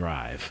NFL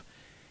drive.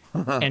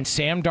 And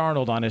Sam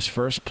Darnold on his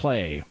first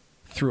play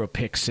threw a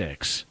pick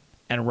six.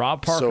 And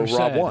Rob Parker said,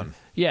 Rob won.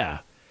 Yeah.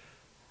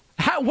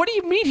 What do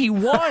you mean he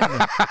won?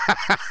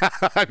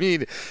 I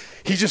mean,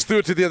 he just threw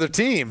it to the other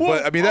team. Well,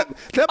 but I mean, that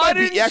might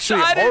be actually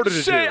harder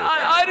to do.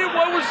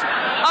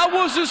 I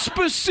wasn't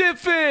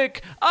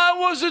specific. I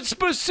wasn't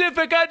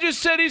specific. I just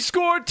said he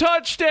scored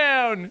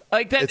touchdown.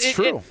 Like that. It's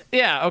true.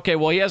 Yeah. Okay.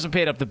 Well, he hasn't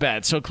paid up the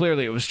bet, so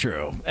clearly it was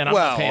true. And I'm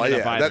not paying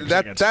it up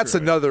either. That's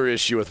another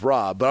issue with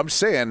Rob. But I'm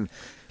saying.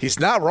 He's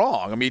not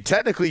wrong. I mean,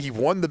 technically, he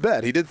won the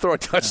bet. He did throw a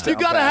touchdown. You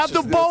got to have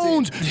the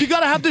bones. You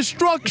got to have the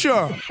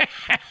structure.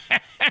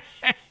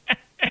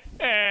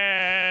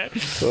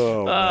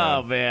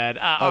 Oh, man.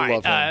 All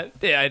right. love him.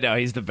 Yeah, I know.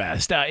 He's the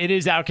best. It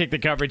is Outkick the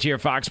coverage here,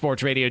 Fox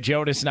Sports Radio.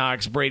 Jonas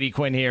Knox, Brady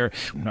Quinn here.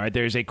 All right,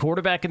 there's a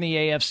quarterback in the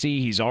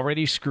AFC. He's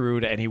already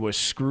screwed, and he was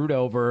screwed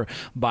over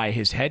by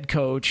his head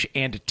coach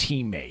and a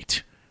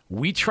teammate.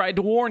 We tried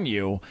to warn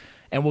you.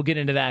 And we'll get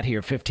into that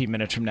here 15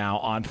 minutes from now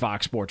on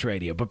Fox Sports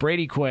Radio. But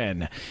Brady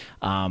Quinn,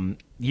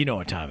 you know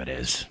what time it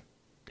is.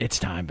 It's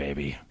time,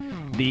 baby.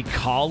 The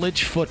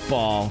college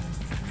football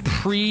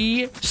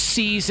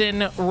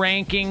preseason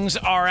rankings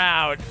are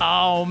out.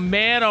 Oh,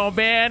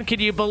 man, can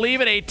you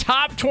believe it? A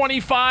top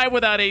 25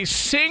 without a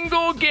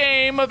single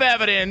game of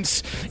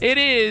evidence. It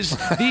is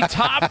the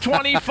top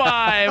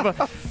 25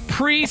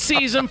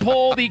 preseason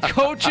poll. The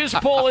coaches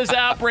poll is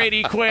out,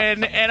 Brady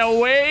Quinn, and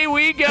away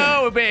we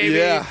go, baby.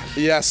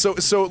 Yeah.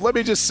 So let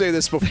me just say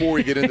this before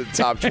we get into the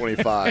top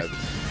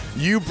 25.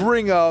 You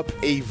bring up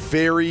a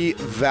very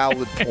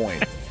valid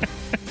point.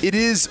 It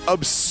is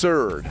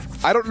absurd.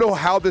 I don't know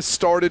how this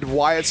started,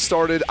 why it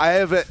started. I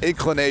have an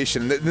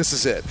inclination. This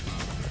is it.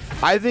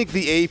 I think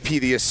the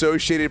AP, the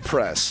Associated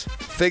Press,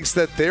 thinks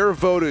that their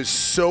vote is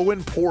so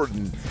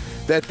important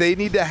that they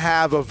need to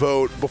have a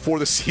vote before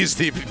the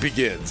season even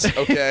begins,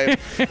 okay?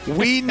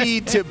 We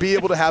need to be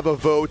able to have a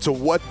vote to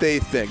what they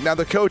think. Now,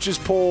 the coaches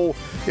poll,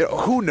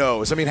 who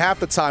knows? I mean,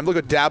 half the time, look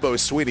at Dabo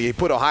Swinney. He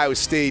put Ohio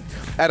State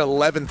at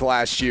 11th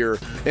last year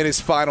in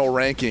his final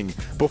ranking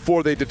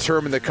before they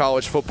determined the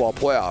college football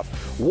playoff.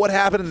 What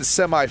happened in the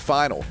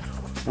semifinal?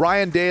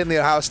 Ryan Day and the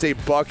Ohio State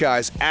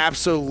Buckeyes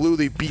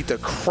absolutely beat the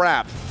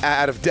crap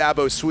out of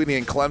Dabo Swinney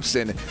and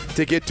Clemson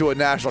to get to a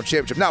national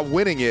championship. Not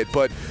winning it,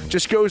 but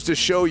just goes to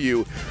show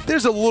you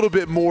there's a little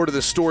bit more to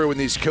the story when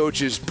these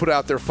coaches put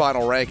out their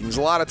final rankings.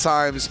 A lot of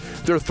times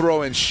they're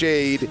throwing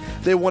shade.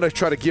 They want to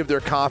try to give their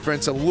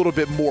conference a little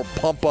bit more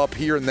pump up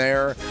here and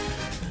there.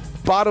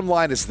 Bottom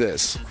line is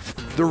this.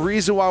 The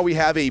reason why we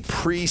have a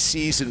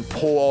preseason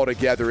poll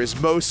altogether is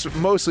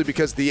mostly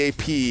because the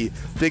AP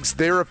thinks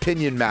their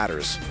opinion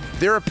matters.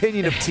 Their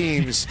opinion of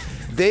teams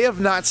they have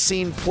not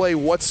seen play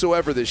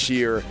whatsoever this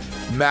year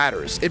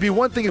matters. It'd be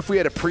one thing if we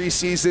had a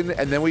preseason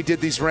and then we did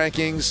these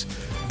rankings,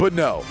 but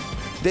no.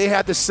 They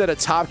had to set a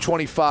top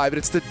 25, and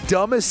it's the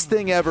dumbest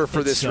thing ever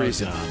for this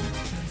reason. Dumb.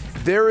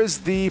 There is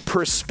the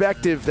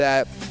perspective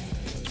that,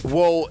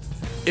 well,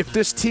 if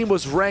this team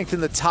was ranked in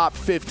the top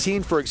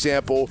 15, for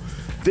example,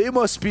 they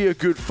must be a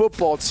good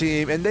football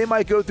team, and they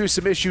might go through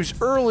some issues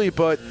early,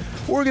 but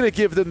we're going to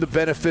give them the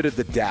benefit of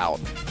the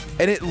doubt.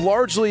 And it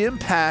largely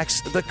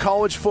impacts the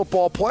college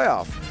football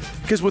playoff.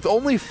 Because with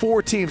only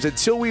 4 teams,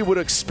 until we would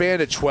expand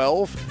to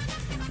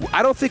 12,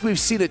 I don't think we've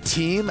seen a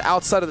team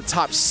outside of the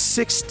top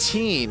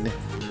 16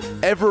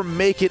 ever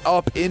make it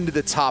up into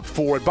the top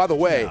 4. And by the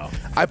way,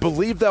 I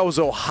believe that was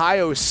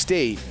Ohio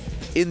State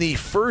in the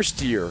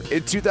first year,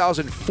 in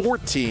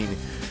 2014,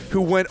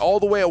 who went all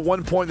the way at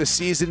one point in the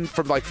season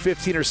from like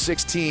 15 or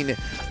 16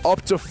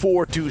 up to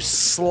 4 to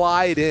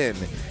slide in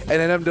and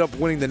then ended up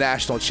winning the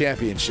national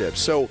championship.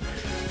 So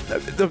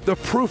the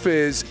proof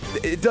is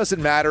it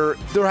doesn't matter.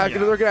 They're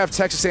going to have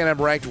Texas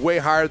A&M ranked way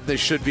higher than they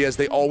should be, as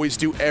they always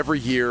do every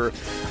year.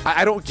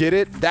 I don't get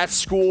it. That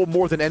school,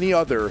 more than any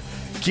other,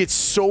 gets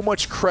so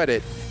much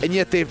credit, and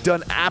yet they've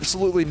done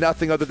absolutely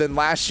nothing other than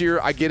last year.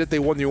 I get it. They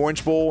won the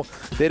Orange Bowl.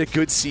 They had a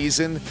good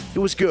season. It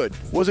was good.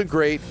 It wasn't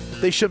great.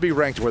 They should be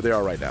ranked where they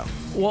are right now.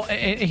 Well,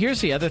 and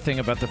here's the other thing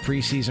about the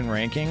preseason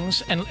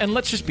rankings, and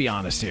let's just be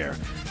honest here.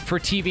 For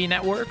TV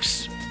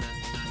networks,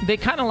 They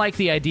kind of like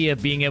the idea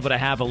of being able to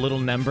have a little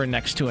number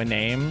next to a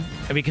name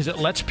because it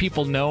lets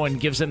people know and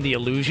gives them the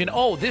illusion,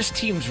 oh, this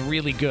team's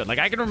really good. Like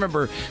I can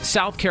remember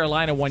South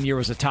Carolina one year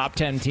was a top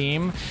 10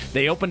 team.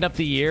 They opened up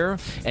the year,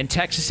 and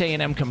Texas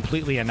A&M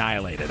completely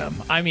annihilated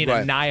them. I mean,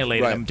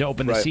 annihilated them to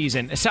open the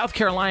season. South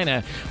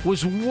Carolina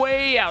was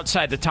way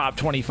outside the top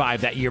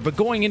 25 that year, but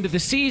going into the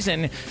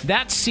season,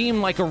 that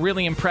seemed like a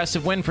really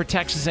impressive win for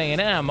Texas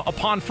A&M.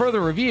 Upon further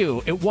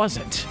review, it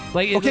wasn't.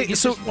 Like it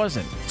just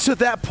wasn't. So at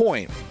that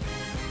point,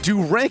 do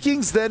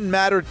rankings then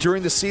matter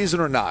during the season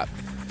or not?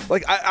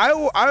 Like, I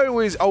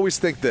always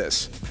think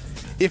this.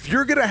 If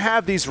you're going to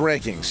have these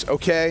rankings,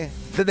 okay,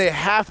 then they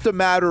have to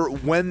matter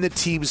when the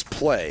teams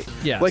play.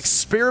 Yes. Like,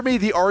 spare me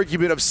the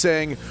argument of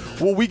saying,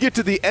 well, we get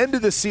to the end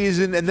of the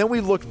season and then we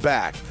look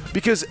back.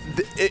 Because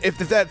if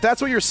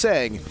that's what you're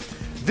saying,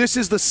 this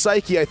is the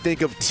psyche, I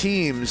think, of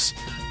teams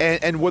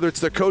and whether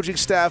it's the coaching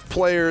staff,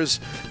 players,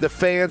 the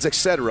fans,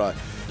 etc.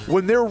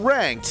 When they're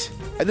ranked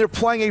and they're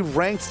playing a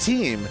ranked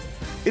team,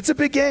 it's a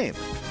big game.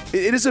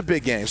 It is a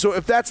big game. So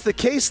if that's the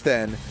case,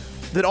 then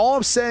all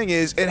I'm saying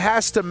is it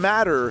has to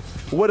matter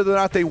whether or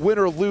not they win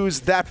or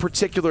lose that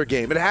particular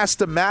game. It has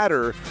to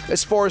matter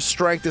as far as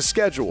strength of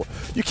schedule.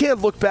 You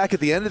can't look back at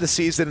the end of the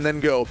season and then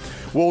go,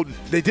 well,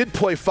 they did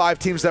play 5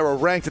 teams that were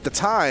ranked at the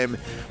time,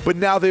 but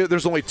now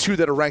there's only 2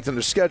 that are ranked on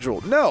their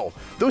schedule. No,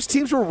 those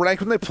teams were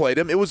ranked when they played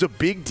them. It was a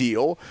big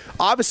deal.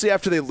 Obviously,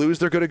 after they lose,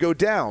 they're going to go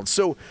down.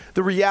 So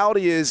the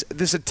reality is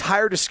this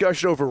entire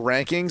discussion over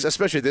rankings,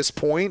 especially at this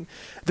point,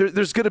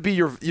 there's going to be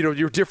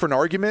your different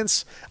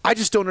arguments. I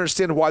just don't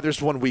understand why there's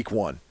one week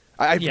one.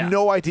 I have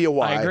no idea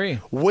why. I agree.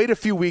 Wait a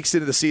few weeks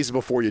into the season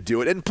before you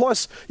do it. And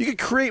plus, you could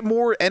create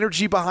more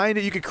energy behind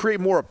it. You could create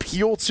more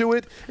appeal to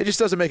it. It just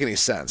doesn't make any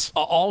sense.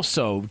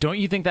 Also, don't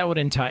you think that would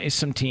entice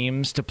some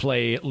teams to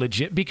play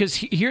legit? Because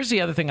here's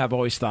the other thing I've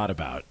always thought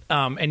about.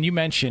 And you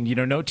mentioned,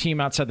 no team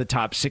outside the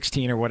top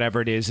 16 or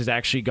whatever it is has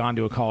actually gone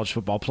to a college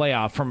football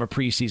playoff from a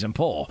preseason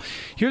poll.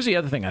 Here's the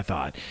other thing I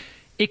thought.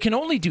 It can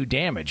only do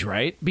damage,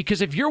 right? Because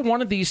if you're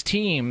one of these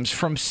teams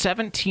from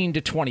 17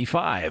 to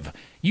 25,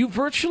 you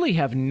virtually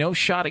have no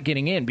shot at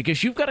getting in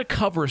because you've got to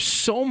cover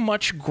so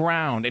much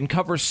ground and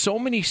cover so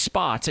many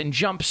spots and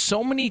jump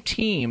so many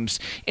teams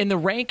in the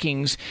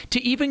rankings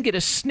to even get a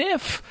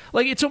sniff.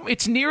 Like,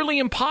 it's nearly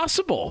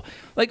impossible.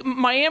 Like,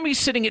 Miami's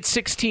sitting at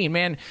 16,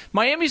 man.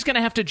 Miami's going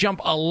to have to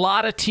jump a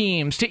lot of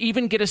teams to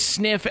even get a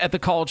sniff at the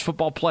college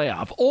football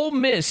playoff. Ole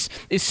Miss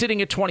is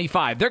sitting at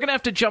 25. They're going to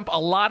have to jump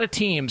a lot of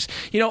teams.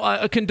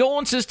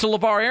 Condolences to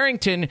LeVar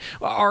Arrington,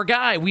 our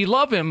guy. We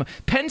love him.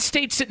 Penn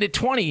State's sitting at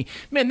 20.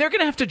 Man, they're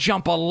going to have to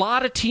jump a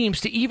lot of teams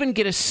to even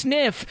get a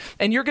sniff,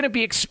 and you're going to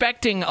be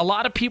expecting a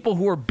lot of people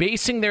who are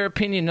basing their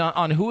opinion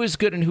on who is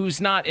good and who's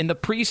not in the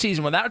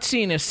preseason without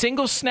seeing a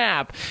single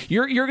snap.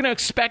 You're going to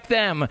expect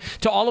them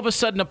to all of a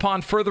sudden,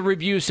 upon further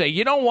review, say,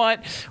 you know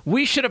what,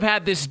 we should have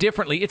had this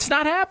differently. It's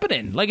not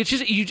happening. Like, it's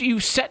just you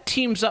set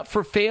teams up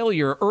for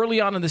failure early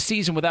on in the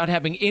season without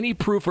having any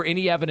proof or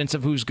any evidence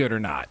of who's good or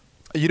not.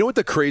 You know what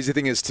the crazy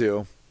thing is,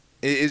 too?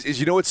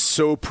 Is what's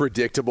so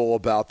predictable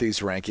about these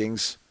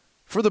rankings?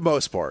 For the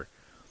most part,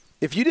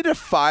 if you did a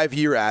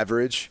 5-year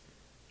average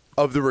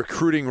of the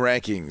recruiting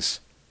rankings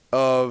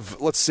of,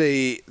 let's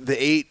say,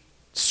 the 8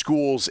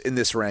 schools in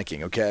this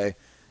ranking, okay?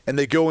 And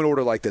they go in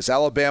order like this.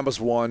 Alabama's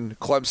 1,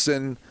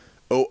 Clemson,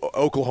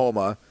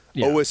 Oklahoma,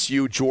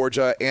 OSU,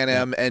 Georgia,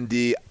 A&M,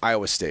 ND,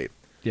 Iowa State.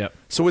 Yep.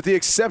 So with the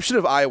exception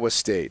of Iowa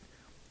State,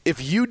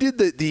 if you did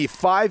the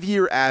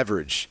 5-year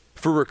average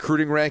for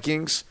recruiting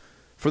rankings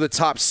for the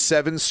top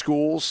 7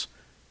 schools,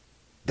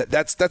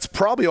 that's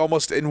probably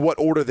almost in what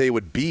order they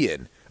would be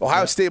in.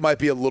 Ohio State might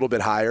be a little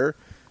bit higher.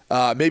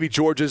 Maybe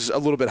Georgia's a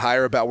little bit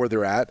higher about where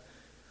they're at.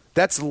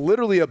 That's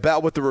literally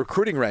about what the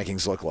recruiting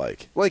rankings look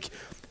like. Like,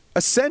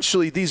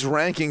 essentially, these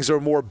rankings are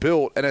more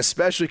built, and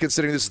especially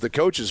considering this is the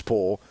coaches'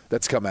 poll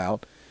that's come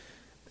out,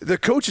 the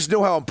coaches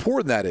know how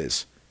important that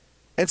is.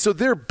 And so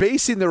they're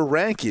basing their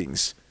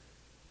rankings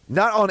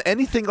not on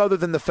anything other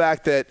than the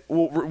fact that,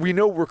 well, we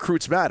know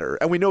recruits matter,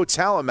 and we know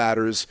talent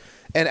matters,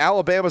 and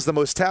Alabama's the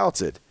most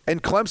talented,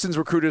 and Clemson's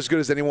recruited as good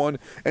as anyone,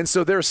 and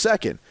so they're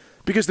second.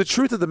 Because the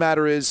truth of the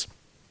matter is,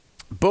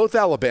 both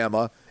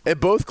Alabama and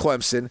both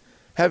Clemson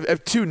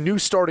have 2 new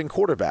starting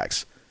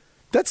quarterbacks.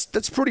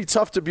 That's pretty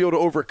tough to be able to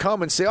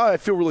overcome and say, I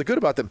feel really good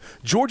about them.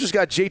 Georgia's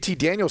got JT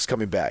Daniels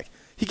coming back.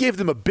 He gave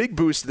them a big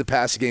boost in the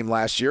passing game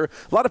last year.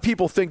 A lot of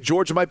people think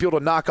Georgia might be able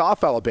to knock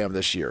off Alabama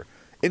this year.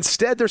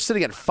 Instead, they're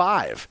sitting at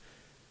 5.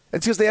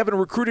 It's because they haven't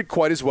recruited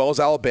quite as well as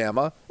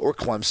Alabama or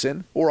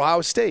Clemson or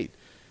Ohio State.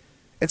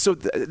 And so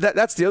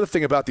that's the other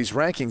thing about these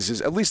rankings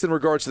is, at least in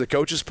regards to the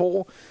coaches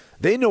poll,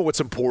 They know what's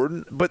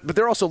important, but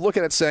they're also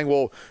looking at saying,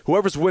 well,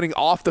 whoever's winning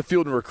off the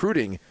field in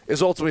recruiting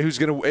is ultimately who's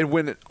going to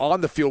win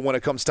on the field when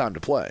it comes time to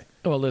play.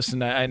 Well,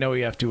 listen, I know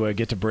we have to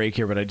get to break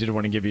here, but I did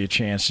want to give you a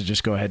chance to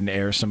just go ahead and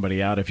air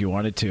somebody out if you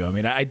wanted to. I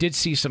mean, I did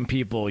see some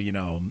people,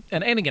 and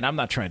again, I'm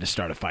not trying to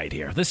start a fight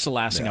here. This is the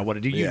last thing I want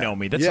to do. You know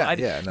me. That's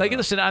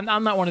listen,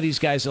 I'm not one of these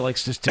guys that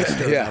likes to stir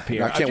it up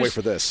here. I can't wait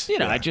for this.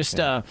 I just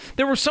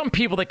there were some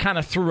people that kind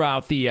of threw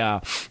out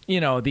the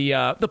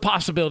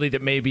possibility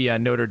that maybe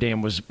Notre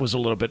Dame was a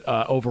little bit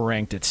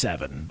overranked at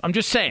 7. I'm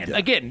just saying. Yeah.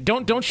 Again,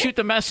 don't shoot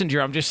the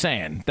messenger. I'm just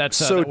saying that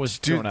was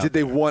thrown out. Did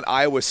they want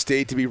Iowa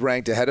State to be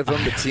ranked ahead of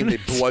them? The team they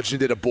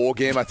bludgeoned at a bowl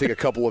game, I think, a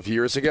couple of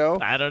years ago.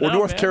 I don't know. Or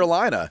North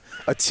Carolina,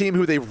 a team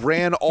who they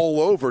ran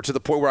all over to the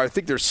point where I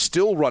think they're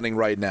still running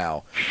right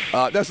now.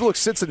 Look,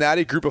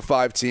 Cincinnati, Group of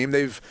 5 team.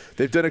 They've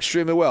done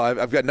extremely well.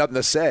 I've got nothing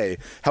to say.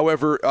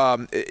 However,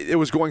 it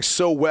was going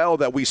so well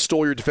that we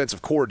stole your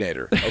defensive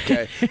coordinator.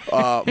 Okay,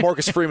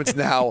 Marcus Freeman's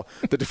now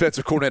the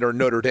defensive coordinator at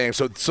Notre Dame.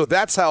 So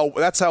that's how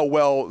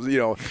well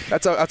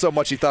that's how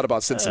much he thought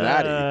about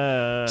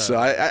Cincinnati. So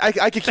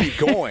I could keep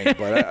going,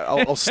 but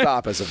I'll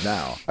stop as of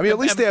now. I mean, at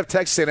least they have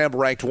Texas A&M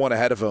ranked 1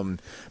 ahead of them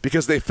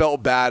because they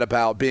felt bad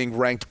about being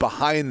ranked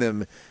behind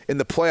them in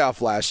the playoff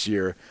last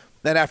year.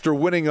 And after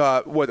winning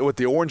with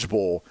the Orange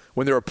Bowl,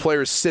 when there were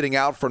players sitting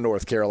out for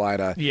North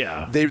Carolina,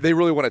 they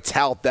really want to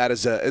tout that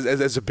as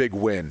a big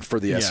win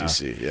for the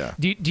SEC. Yeah.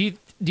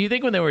 Do you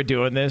think when they were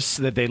doing this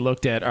that they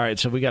looked at, all right,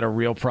 so we got a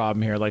real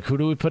problem here. Like, who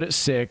do we put at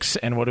 6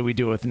 and what do we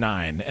do with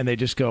 9? And they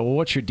just go, well,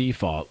 what's your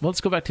default? Well,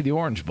 let's go back to the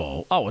Orange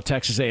Bowl. Oh, well,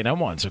 Texas A&M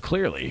won, so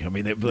clearly. I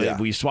mean,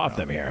 we swapped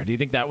them here. Do you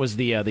think that was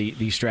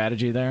the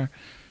strategy there?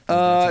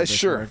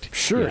 Sure.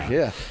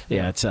 Yeah.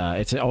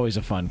 It's always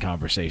a fun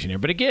conversation here.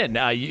 But again,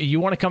 you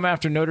want to come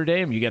after Notre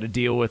Dame, you got to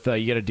deal with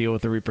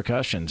the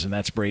repercussions, and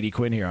that's Brady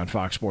Quinn here on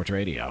Fox Sports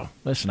Radio.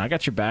 Listen, I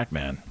got your back,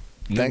 man.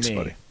 Thanks,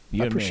 buddy.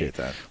 I appreciate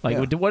that.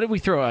 What did we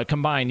throw?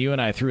 Combined, you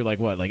and I threw like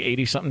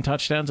 80-something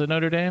touchdowns at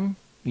Notre Dame?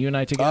 You and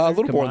I together? A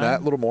little more than that.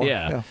 A little more.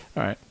 Yeah.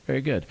 All right.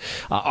 Very good.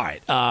 All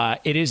right.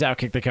 It is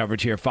Outkick the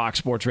Coverage here, Fox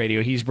Sports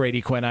Radio. He's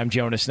Brady Quinn. I'm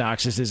Jonas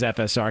Knox. This is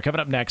FSR. Coming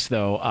up next,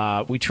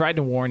 though, we tried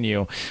to warn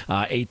you.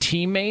 A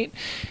teammate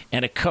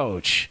and a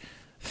coach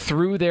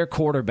threw their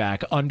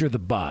quarterback under the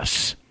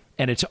bus,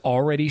 and it's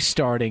already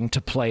starting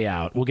to play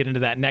out. We'll get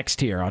into that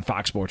next here on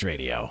Fox Sports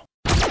Radio.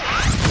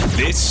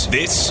 This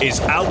is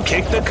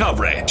Outkick the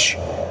Coverage.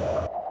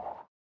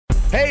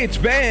 Hey, it's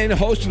Ben,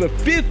 host of the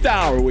 5th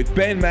Hour with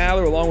Ben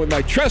Maller, along with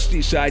my trusty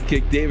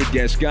sidekick, David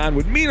Gascon.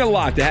 Would mean a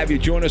lot to have you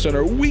join us on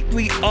our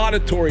weekly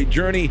auditory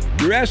journey.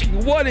 You're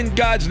asking, what in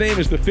God's name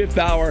is the 5th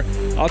Hour?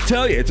 I'll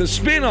tell you, it's a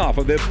spin-off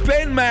of the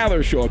Ben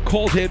Maller Show, a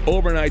cult hit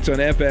overnights on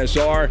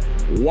FSR.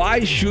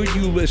 Why should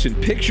you listen?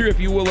 Picture, if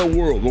you will, a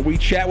world where we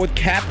chat with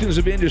captains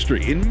of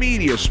industry in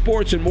media,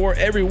 sports, and more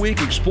every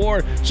week.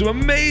 Explore some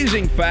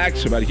amazing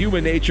facts about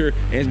human nature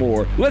and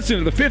more. Listen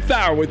to the 5th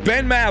Hour with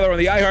Ben Maller on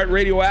the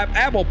iHeartRadio app,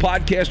 Apple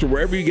Podcast, or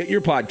wherever you get your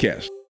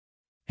podcast.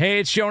 Hey,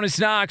 it's Jonas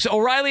Knox.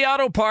 O'Reilly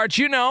Auto Parts,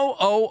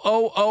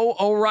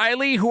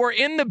 O'Reilly, who are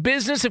in the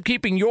business of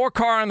keeping your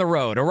car on the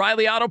road.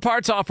 O'Reilly Auto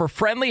Parts offer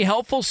friendly,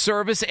 helpful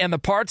service and the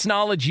parts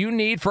knowledge you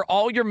need for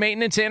all your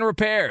maintenance and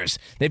repairs.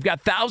 They've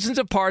got thousands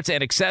of parts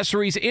and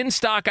accessories in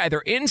stock, either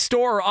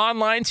in-store or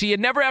online, so you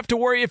never have to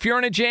worry if you're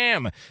in a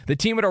jam. The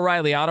team at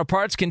O'Reilly Auto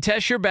Parts can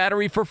test your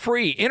battery for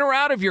free, in or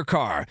out of your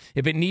car.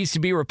 If it needs to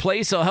be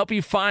replaced, they'll help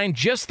you find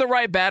just the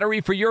right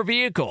battery for your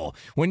vehicle.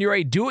 When you're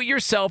a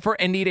do-it-yourselfer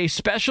and need a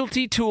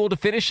specialty tool to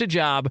finish the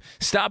job,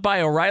 stop by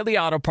O'Reilly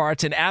Auto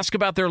Parts and ask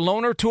about their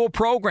loaner tool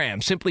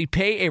program. Simply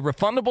pay a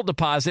refundable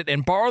deposit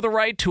and borrow the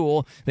right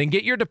tool, then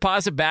get your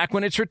deposit back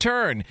when it's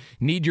returned.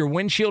 Need your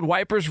windshield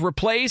wipers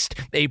replaced,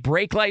 a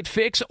brake light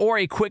fix, or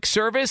a quick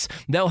service?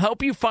 They'll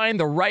help you find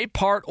the right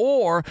part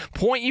or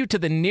point you to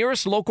the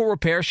nearest local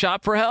repair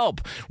shop for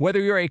help.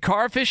 Whether you're a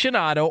car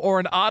aficionado or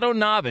an auto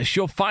novice,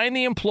 you'll find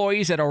the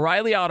employees at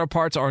O'Reilly Auto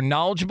Parts are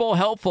knowledgeable,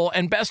 helpful,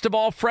 and best of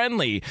all,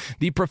 friendly.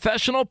 The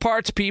professional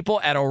parts people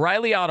at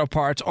O'Reilly Auto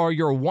Parts are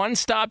your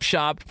one-stop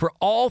shop for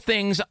all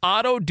things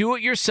auto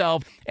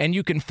do-it-yourself, and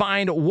you can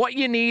find what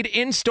you need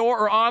in-store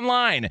or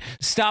online.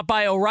 Stop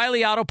by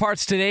O'Reilly Auto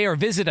Parts today or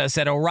visit us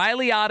at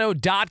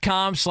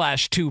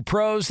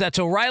O'ReillyAuto.com/2pros. That's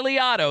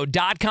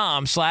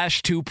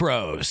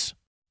O'ReillyAuto.com/2pros.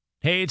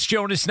 Hey, it's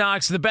Jonas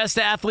Knox. The best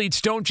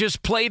athletes don't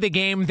just play the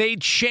game, they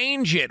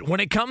change it. When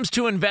it comes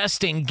to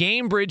investing,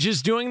 GameBridge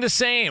is doing the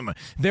same.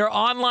 Their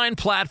online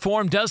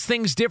platform does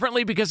things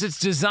differently because it's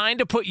designed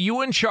to put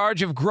you in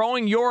charge of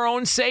growing your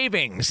own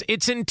savings.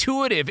 It's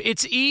intuitive,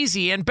 it's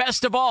easy, and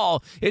best of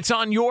all, it's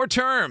on your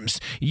terms.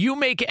 You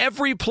make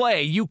every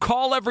play, you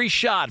call every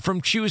shot,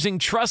 from choosing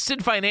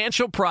trusted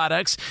financial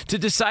products to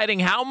deciding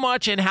how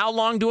much and how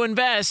long to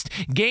invest.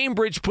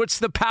 GameBridge puts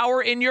the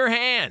power in your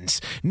hands.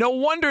 No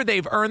wonder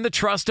they've earned the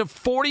trust of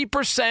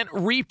 40%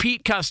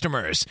 repeat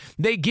customers.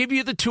 They give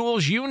you the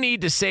tools you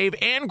need to save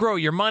and grow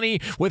your money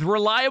with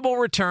reliable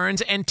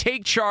returns and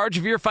take charge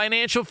of your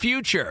financial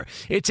future.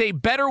 It's a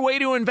better way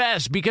to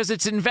invest because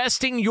it's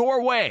investing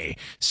your way.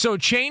 So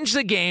change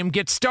the game.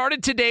 Get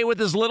started today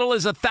with as little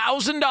as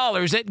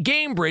 $1,000 at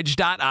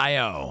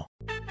GameBridge.io.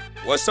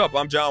 What's up?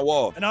 I'm John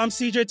Wall. And I'm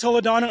CJ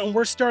Toledano, and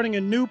we're starting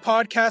a new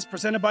podcast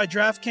presented by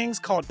DraftKings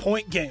called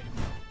Point Game.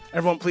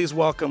 Everyone, please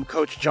welcome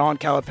Coach John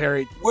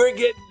Calipari. We're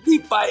getting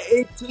beat by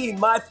 18.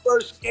 My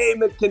first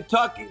game in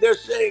Kentucky, they're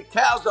saying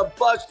Cal's a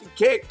bust. He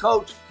can't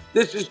coach.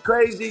 This is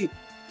crazy.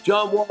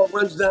 John Wall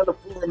runs down the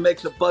floor and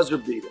makes a buzzer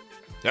beater.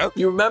 Yep.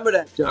 You remember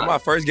that, John? That's my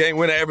first game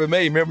winner I ever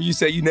made. Remember you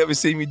said you never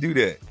see me do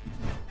that.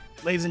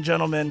 Ladies and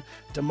gentlemen,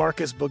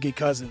 DeMarcus Boogie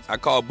Cousins. I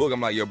called Boog.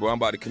 I'm like, yo, bro, I'm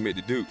about to commit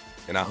to Duke.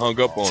 And I hung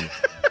up on him.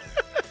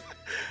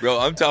 Bro,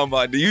 I'm talking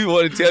about, do you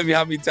want to tell me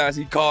how many times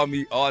he called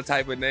me all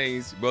type of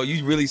names? Bro,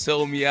 you really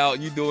sold me out.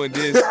 You doing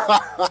this.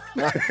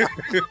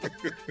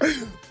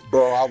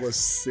 Bro, I was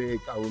sick.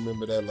 I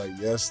remember that like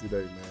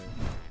yesterday, man.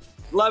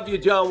 Love you,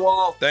 John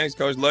Wall. Thanks,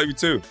 Coach. Love you,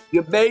 too.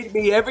 You made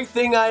me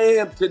everything I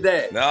am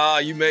today. Nah,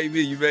 you made me.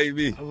 You made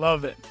me. I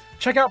love it.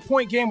 Check out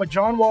Point Game with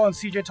John Wall and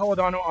CJ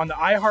Toledano on the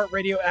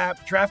iHeartRadio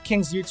app,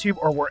 DraftKings YouTube,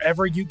 or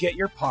wherever you get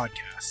your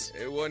podcasts.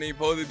 It wasn't even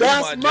supposed to be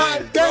That's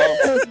my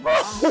dance, bro.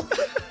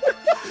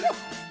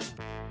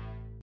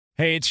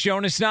 Hey, it's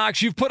Jonas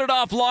Knox. You've put it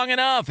off long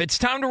enough. It's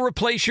time to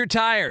replace your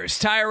tires.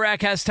 Tire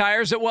Rack has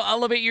tires that will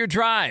elevate your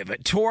drive.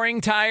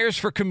 Touring tires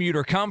for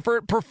commuter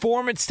comfort,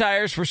 performance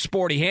tires for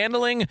sporty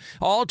handling,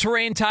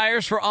 all-terrain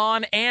tires for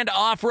on- and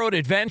off-road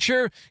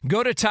adventure.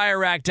 Go to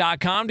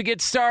TireRack.com to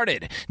get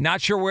started.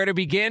 Not sure where to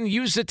begin?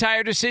 Use the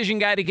Tire Decision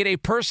Guide to get a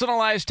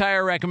personalized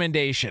tire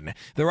recommendation.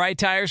 The right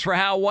tires for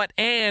how, what,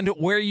 and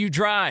where you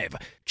drive.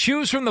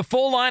 Choose from the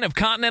full line of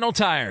Continental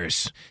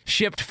tires.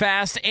 Shipped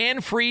fast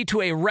and free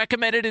to a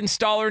recommended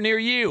installer near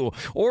you.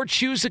 Or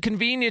choose the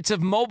convenience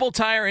of mobile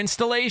tire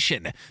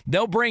installation.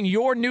 They'll bring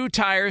your new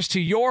tires to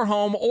your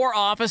home or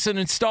office and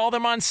install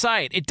them on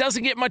site. It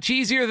doesn't get much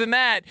easier than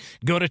that.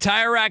 Go to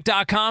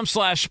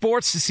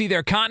TireRack.com/sports to see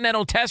their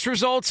Continental test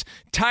results,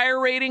 tire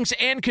ratings,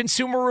 and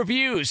consumer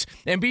reviews.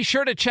 And be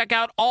sure to check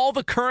out all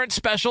the current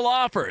special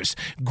offers.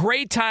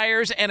 Great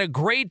tires and a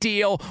great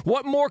deal.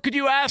 What more could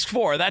you ask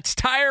for? That's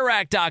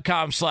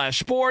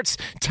TireRack.com/sports.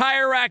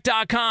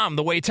 TireRack.com,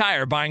 the way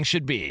tire buying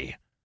should be.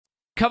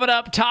 Coming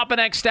up, top of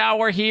next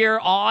hour here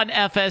on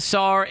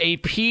FSR, a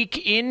peek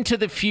into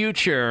the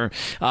future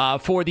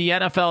for the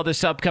NFL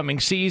this upcoming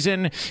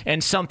season,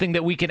 and something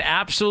that we can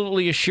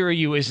absolutely assure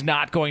you is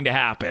not going to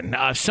happen.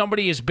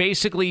 Somebody has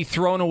basically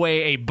thrown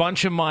away a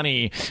bunch of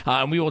money,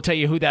 and we will tell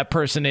you who that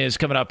person is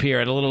coming up here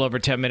in a little over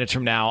 10 minutes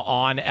from now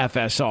on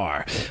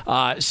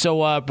FSR.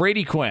 So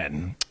Brady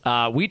Quinn,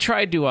 we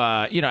tried to,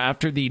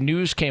 after the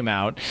news came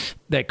out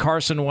that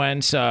Carson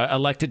Wentz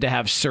elected to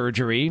have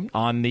surgery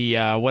on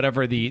the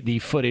whatever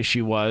the foot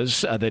issue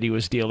was that he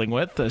was dealing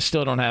with.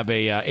 Still don't have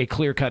a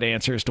clear-cut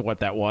answer as to what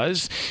that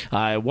was.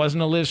 It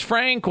wasn't a Liz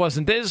Frank,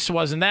 wasn't this,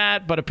 wasn't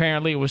that, but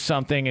apparently it was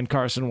something, and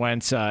Carson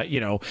Wentz,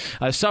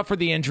 suffered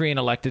the injury and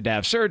elected to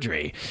have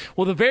surgery.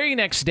 Well, the very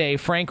next day,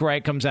 Frank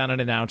Reich comes out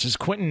and announces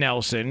Quentin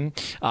Nelson,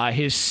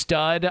 his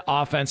stud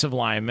offensive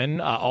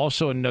lineman,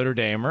 also a Notre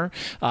Damer,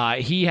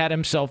 he had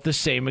himself the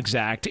same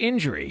exact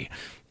injury.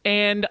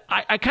 And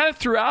I kind of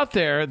threw out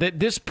there that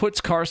this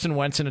puts Carson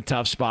Wentz in a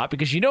tough spot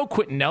because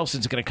Quentin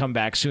Nelson's going to come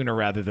back sooner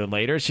rather than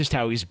later. It's just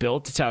how he's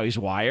built. It's how he's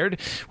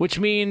wired, which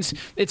means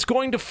it's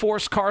going to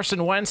force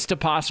Carson Wentz to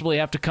possibly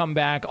have to come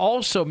back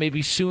also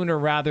maybe sooner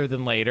rather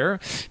than later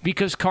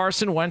because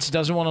Carson Wentz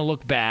doesn't want to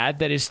look bad,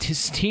 that his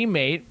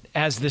teammate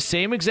has the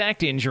same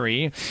exact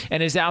injury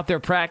and is out there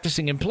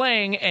practicing and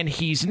playing, and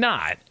he's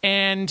not.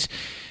 And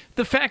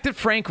the fact that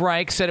Frank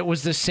Reich said it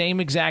was the same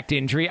exact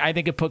injury, I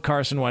think it put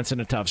Carson Wentz in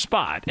a tough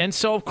spot. And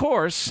so, of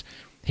course,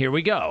 here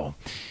we go.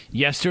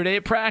 Yesterday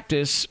at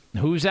practice,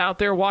 who's out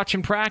there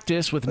watching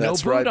practice with no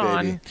boot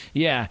on? Baby.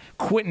 Yeah,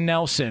 Quentin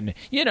Nelson.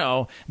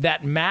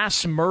 That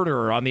mass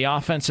murderer on the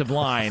offensive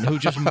line who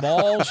just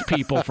mauls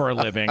people for a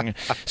living.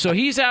 So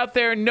he's out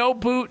there, no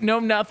boot, no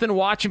nothing,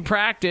 watching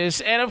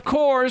practice. And, of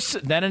course,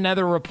 then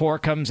another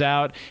report comes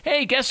out.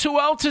 Hey, guess who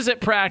else is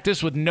at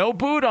practice with no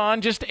boot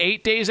on just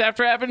 8 days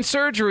after having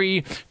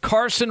surgery?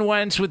 Carson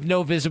Wentz with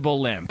no visible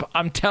limp.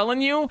 I'm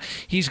telling you,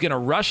 he's going to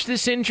rush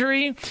this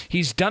injury.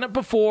 He's done it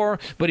before,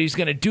 but he's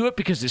going to do it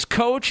because his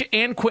coach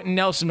and Quentin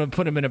Nelson would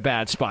put him in a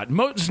bad spot.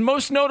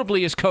 Most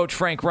notably his coach,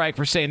 Frank Reich,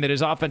 for saying that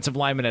his offensive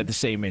lineman had the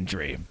same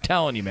injury. I'm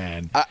telling you,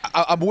 man.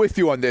 I'm with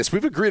you on this.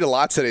 We've agreed a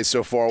lot today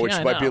so far, which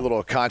might be a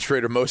little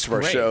contrary to most of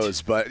our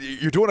shows, but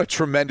you're doing a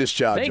tremendous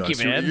job, Thank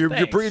Jones. you, man.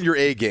 You're bringing your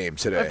A game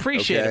today. I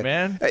appreciate it,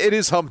 man. It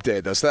is hump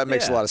day, though, so that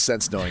makes a lot of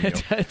sense knowing you.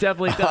 It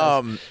definitely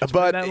does.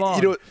 But,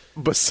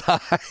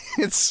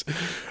 besides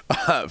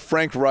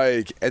Frank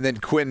Reich and then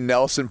Quentin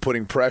Nelson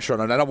putting pressure on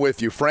him, and I'm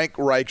with you, Frank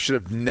Reich should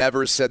have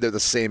never said they're the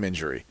same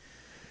injury.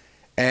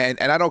 And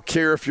I don't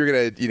care if you're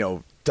going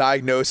to,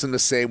 diagnose him the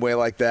same way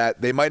like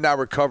that. They might not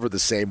recover the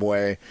same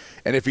way.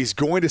 And if he's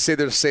going to say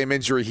they're the same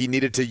injury, he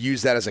needed to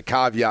use that as a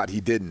caveat.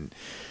 He didn't.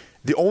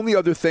 The only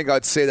other thing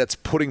I'd say that's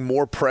putting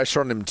more pressure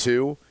on him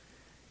too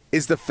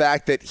is the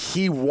fact that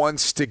he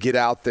wants to get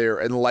out there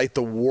and light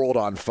the world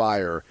on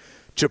fire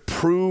to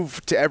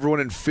prove to everyone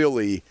in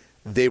Philly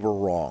they were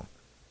wrong.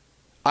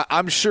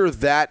 I'm sure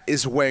that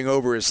is weighing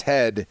over his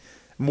head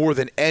more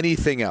than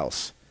anything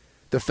else.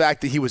 The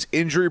fact that he was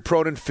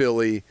injury-prone in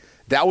Philly,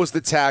 that was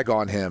the tag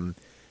on him.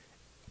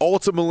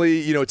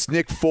 Ultimately, it's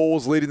Nick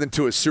Foles leading them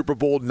to a Super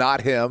Bowl,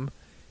 not him,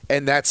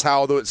 and that's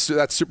how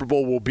that Super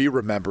Bowl will be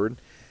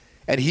remembered.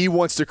 And he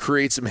wants to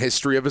create some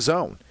history of his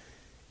own.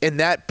 And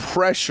that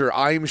pressure,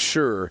 I'm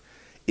sure,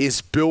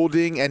 is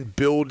building and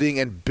building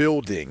and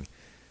building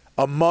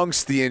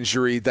amongst the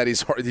injury that he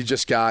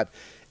just got,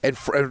 and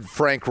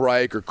Frank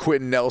Reich or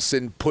Quentin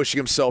Nelson pushing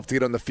himself to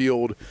get on the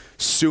field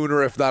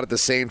sooner, if not at the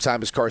same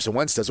time as Carson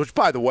Wentz does, which,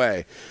 by the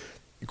way,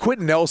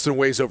 Quentin Nelson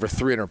weighs over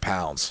 300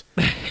 pounds.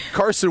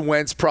 Carson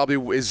Wentz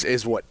probably is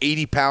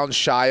 80 pounds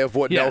shy of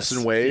what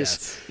Nelson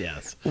weighs?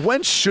 Yes.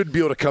 Wentz should be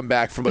able to come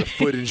back from a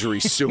foot injury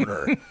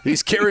sooner.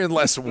 He's carrying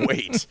less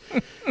weight.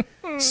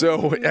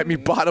 So,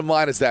 bottom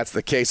line is that's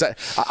the case.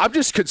 I'm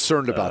just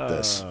concerned about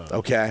this,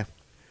 okay?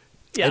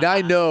 Yeah. And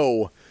I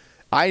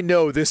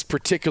know this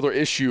particular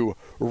issue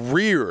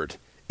reared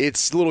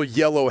its little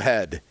yellow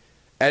head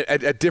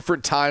at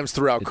different times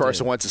throughout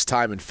Carson Wentz's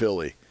time in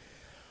Philly.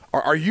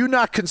 Are you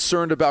not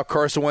concerned about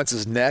Carson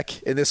Wentz's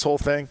neck in this whole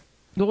thing?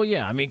 Well,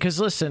 yeah, because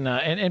listen,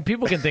 and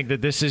people can think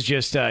that this is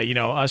just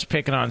us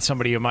picking on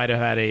somebody who might have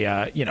had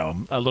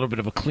a little bit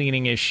of a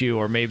cleaning issue,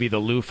 or maybe the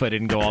loofah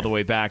didn't go all the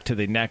way back to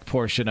the neck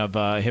portion of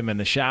him in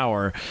the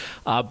shower,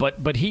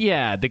 but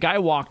the guy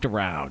walked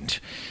around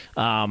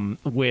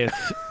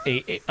with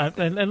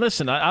and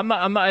listen,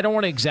 I don't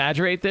want to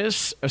exaggerate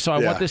this, so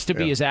I want this to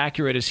be as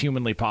accurate as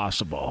humanly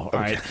possible. All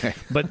right,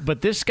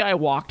 but this guy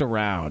walked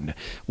around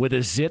with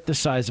a zit the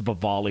size of a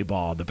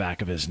volleyball on the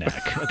back of his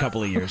neck a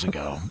couple of years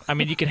ago.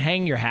 You can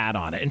hang your hat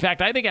on it. In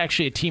fact, I think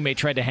actually a teammate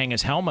tried to hang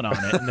his helmet on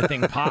it, and the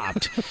thing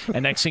popped.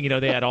 And next thing you know,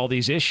 they had all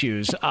these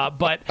issues.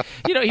 But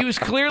he was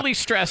clearly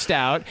stressed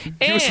out.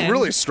 He was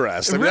really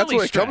stressed. That's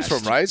where it comes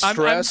from, right?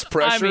 Stress,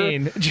 pressure.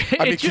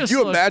 Can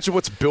you imagine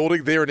what's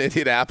building there in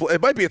Indianapolis?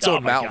 It might be its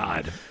own mountain.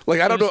 God.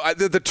 I don't know.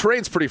 The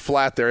terrain's pretty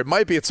flat there. It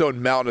might be its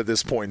own mountain at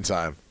this point in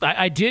time.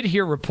 I did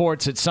hear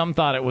reports that some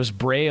thought it was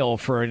Braille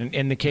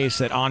in the case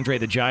that Andre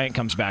the Giant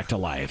comes back to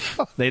life.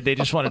 They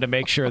just wanted to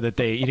make sure that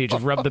he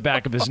just rubbed the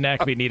back of his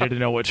neck if he needed to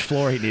know which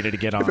floor he needed to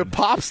get on. If it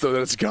pops, though,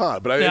 then it's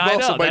gone. But it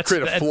also might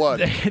create a flood.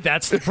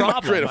 That's the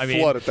problem. It might create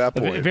a flood at that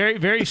point. Very,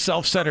 very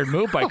self-centered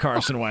move by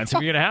Carson Wentz.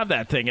 If you're going to have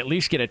that thing, at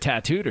least get it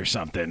tattooed or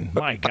something.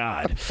 My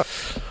God.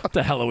 What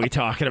the hell are we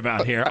talking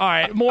about here? All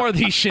right, more of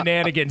these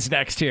shenanigans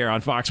next here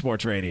on Fox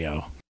Sports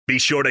Radio. Be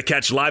sure to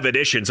catch live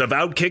editions of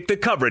Outkick the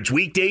Coverage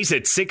weekdays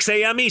at 6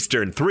 a.m.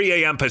 Eastern,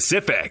 3 a.m.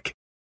 Pacific.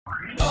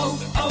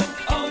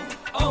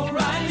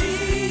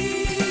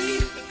 O'Reilly.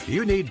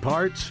 You need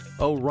parts?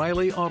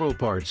 O'Reilly Auto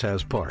Parts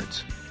has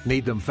parts.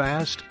 Need them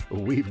fast?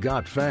 We've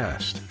got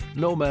fast.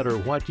 No matter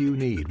what you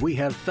need, we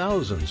have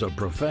thousands of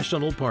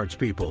professional parts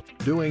people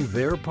doing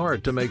their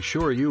part to make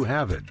sure you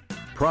have it.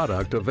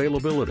 Product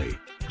availability.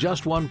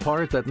 Just one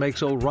part that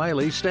makes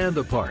O'Reilly stand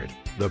apart.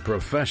 The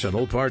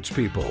professional parts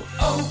people.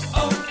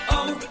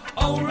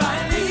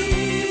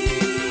 O'Reilly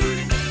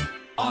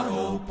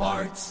Auto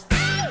Parts.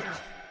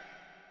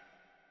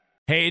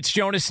 Hey, it's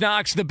Jonas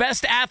Knox. The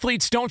best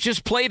athletes don't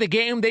just play the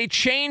game, they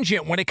change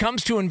it. When it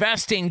comes to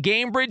investing,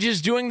 GameBridge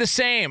is doing the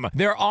same.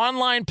 Their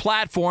online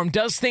platform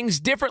does things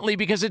differently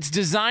because it's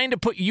designed to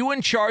put you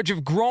in charge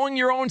of growing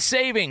your own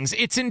savings.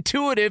 It's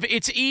intuitive,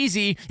 it's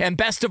easy, and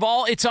best of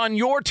all, it's on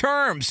your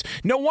terms.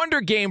 No wonder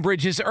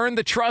GameBridge has earned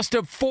the trust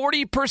of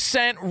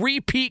 40%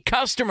 repeat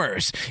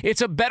customers.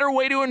 It's a better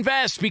way to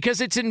invest because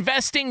it's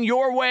investing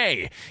your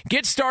way.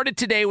 Get started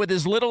today with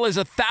as little as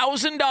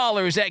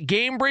 $1,000 at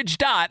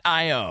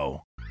GameBridge.io.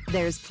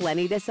 There's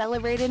plenty to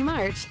celebrate in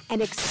March and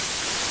National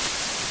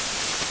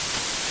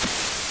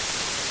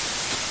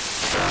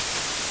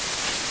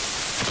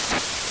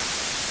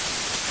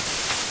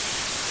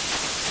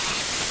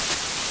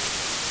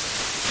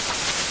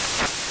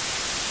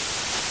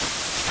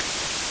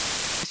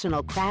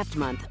Craft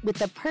Month with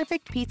the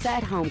perfect pizza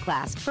at home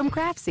class from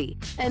Craftsy.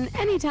 And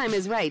anytime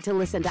is right to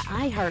listen to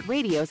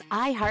iHeartRadio's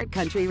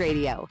iHeartCountry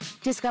Radio.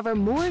 Discover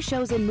more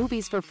shows and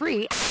movies for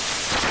free.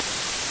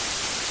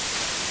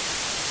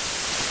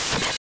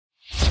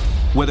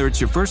 Whether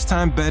it's your first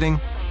time betting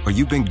or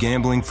you've been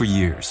gambling for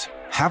years,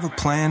 have a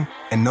plan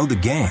and know the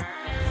game.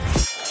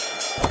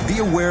 Be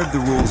aware of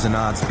the rules and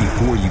odds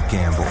before you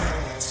gamble.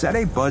 Set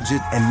a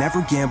budget and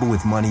never gamble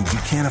with money you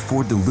can't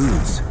afford to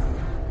lose.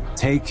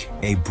 Take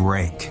a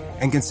break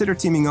and consider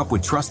teaming up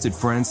with trusted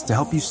friends to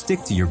help you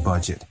stick to your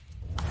budget.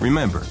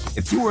 Remember,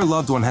 if you or a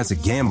loved one has a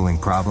gambling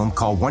problem,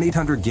 call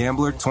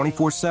 1-800-GAMBLER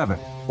 24/7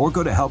 or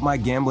go to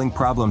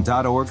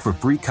helpmygamblingproblem.org for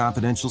free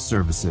confidential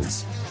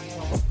services.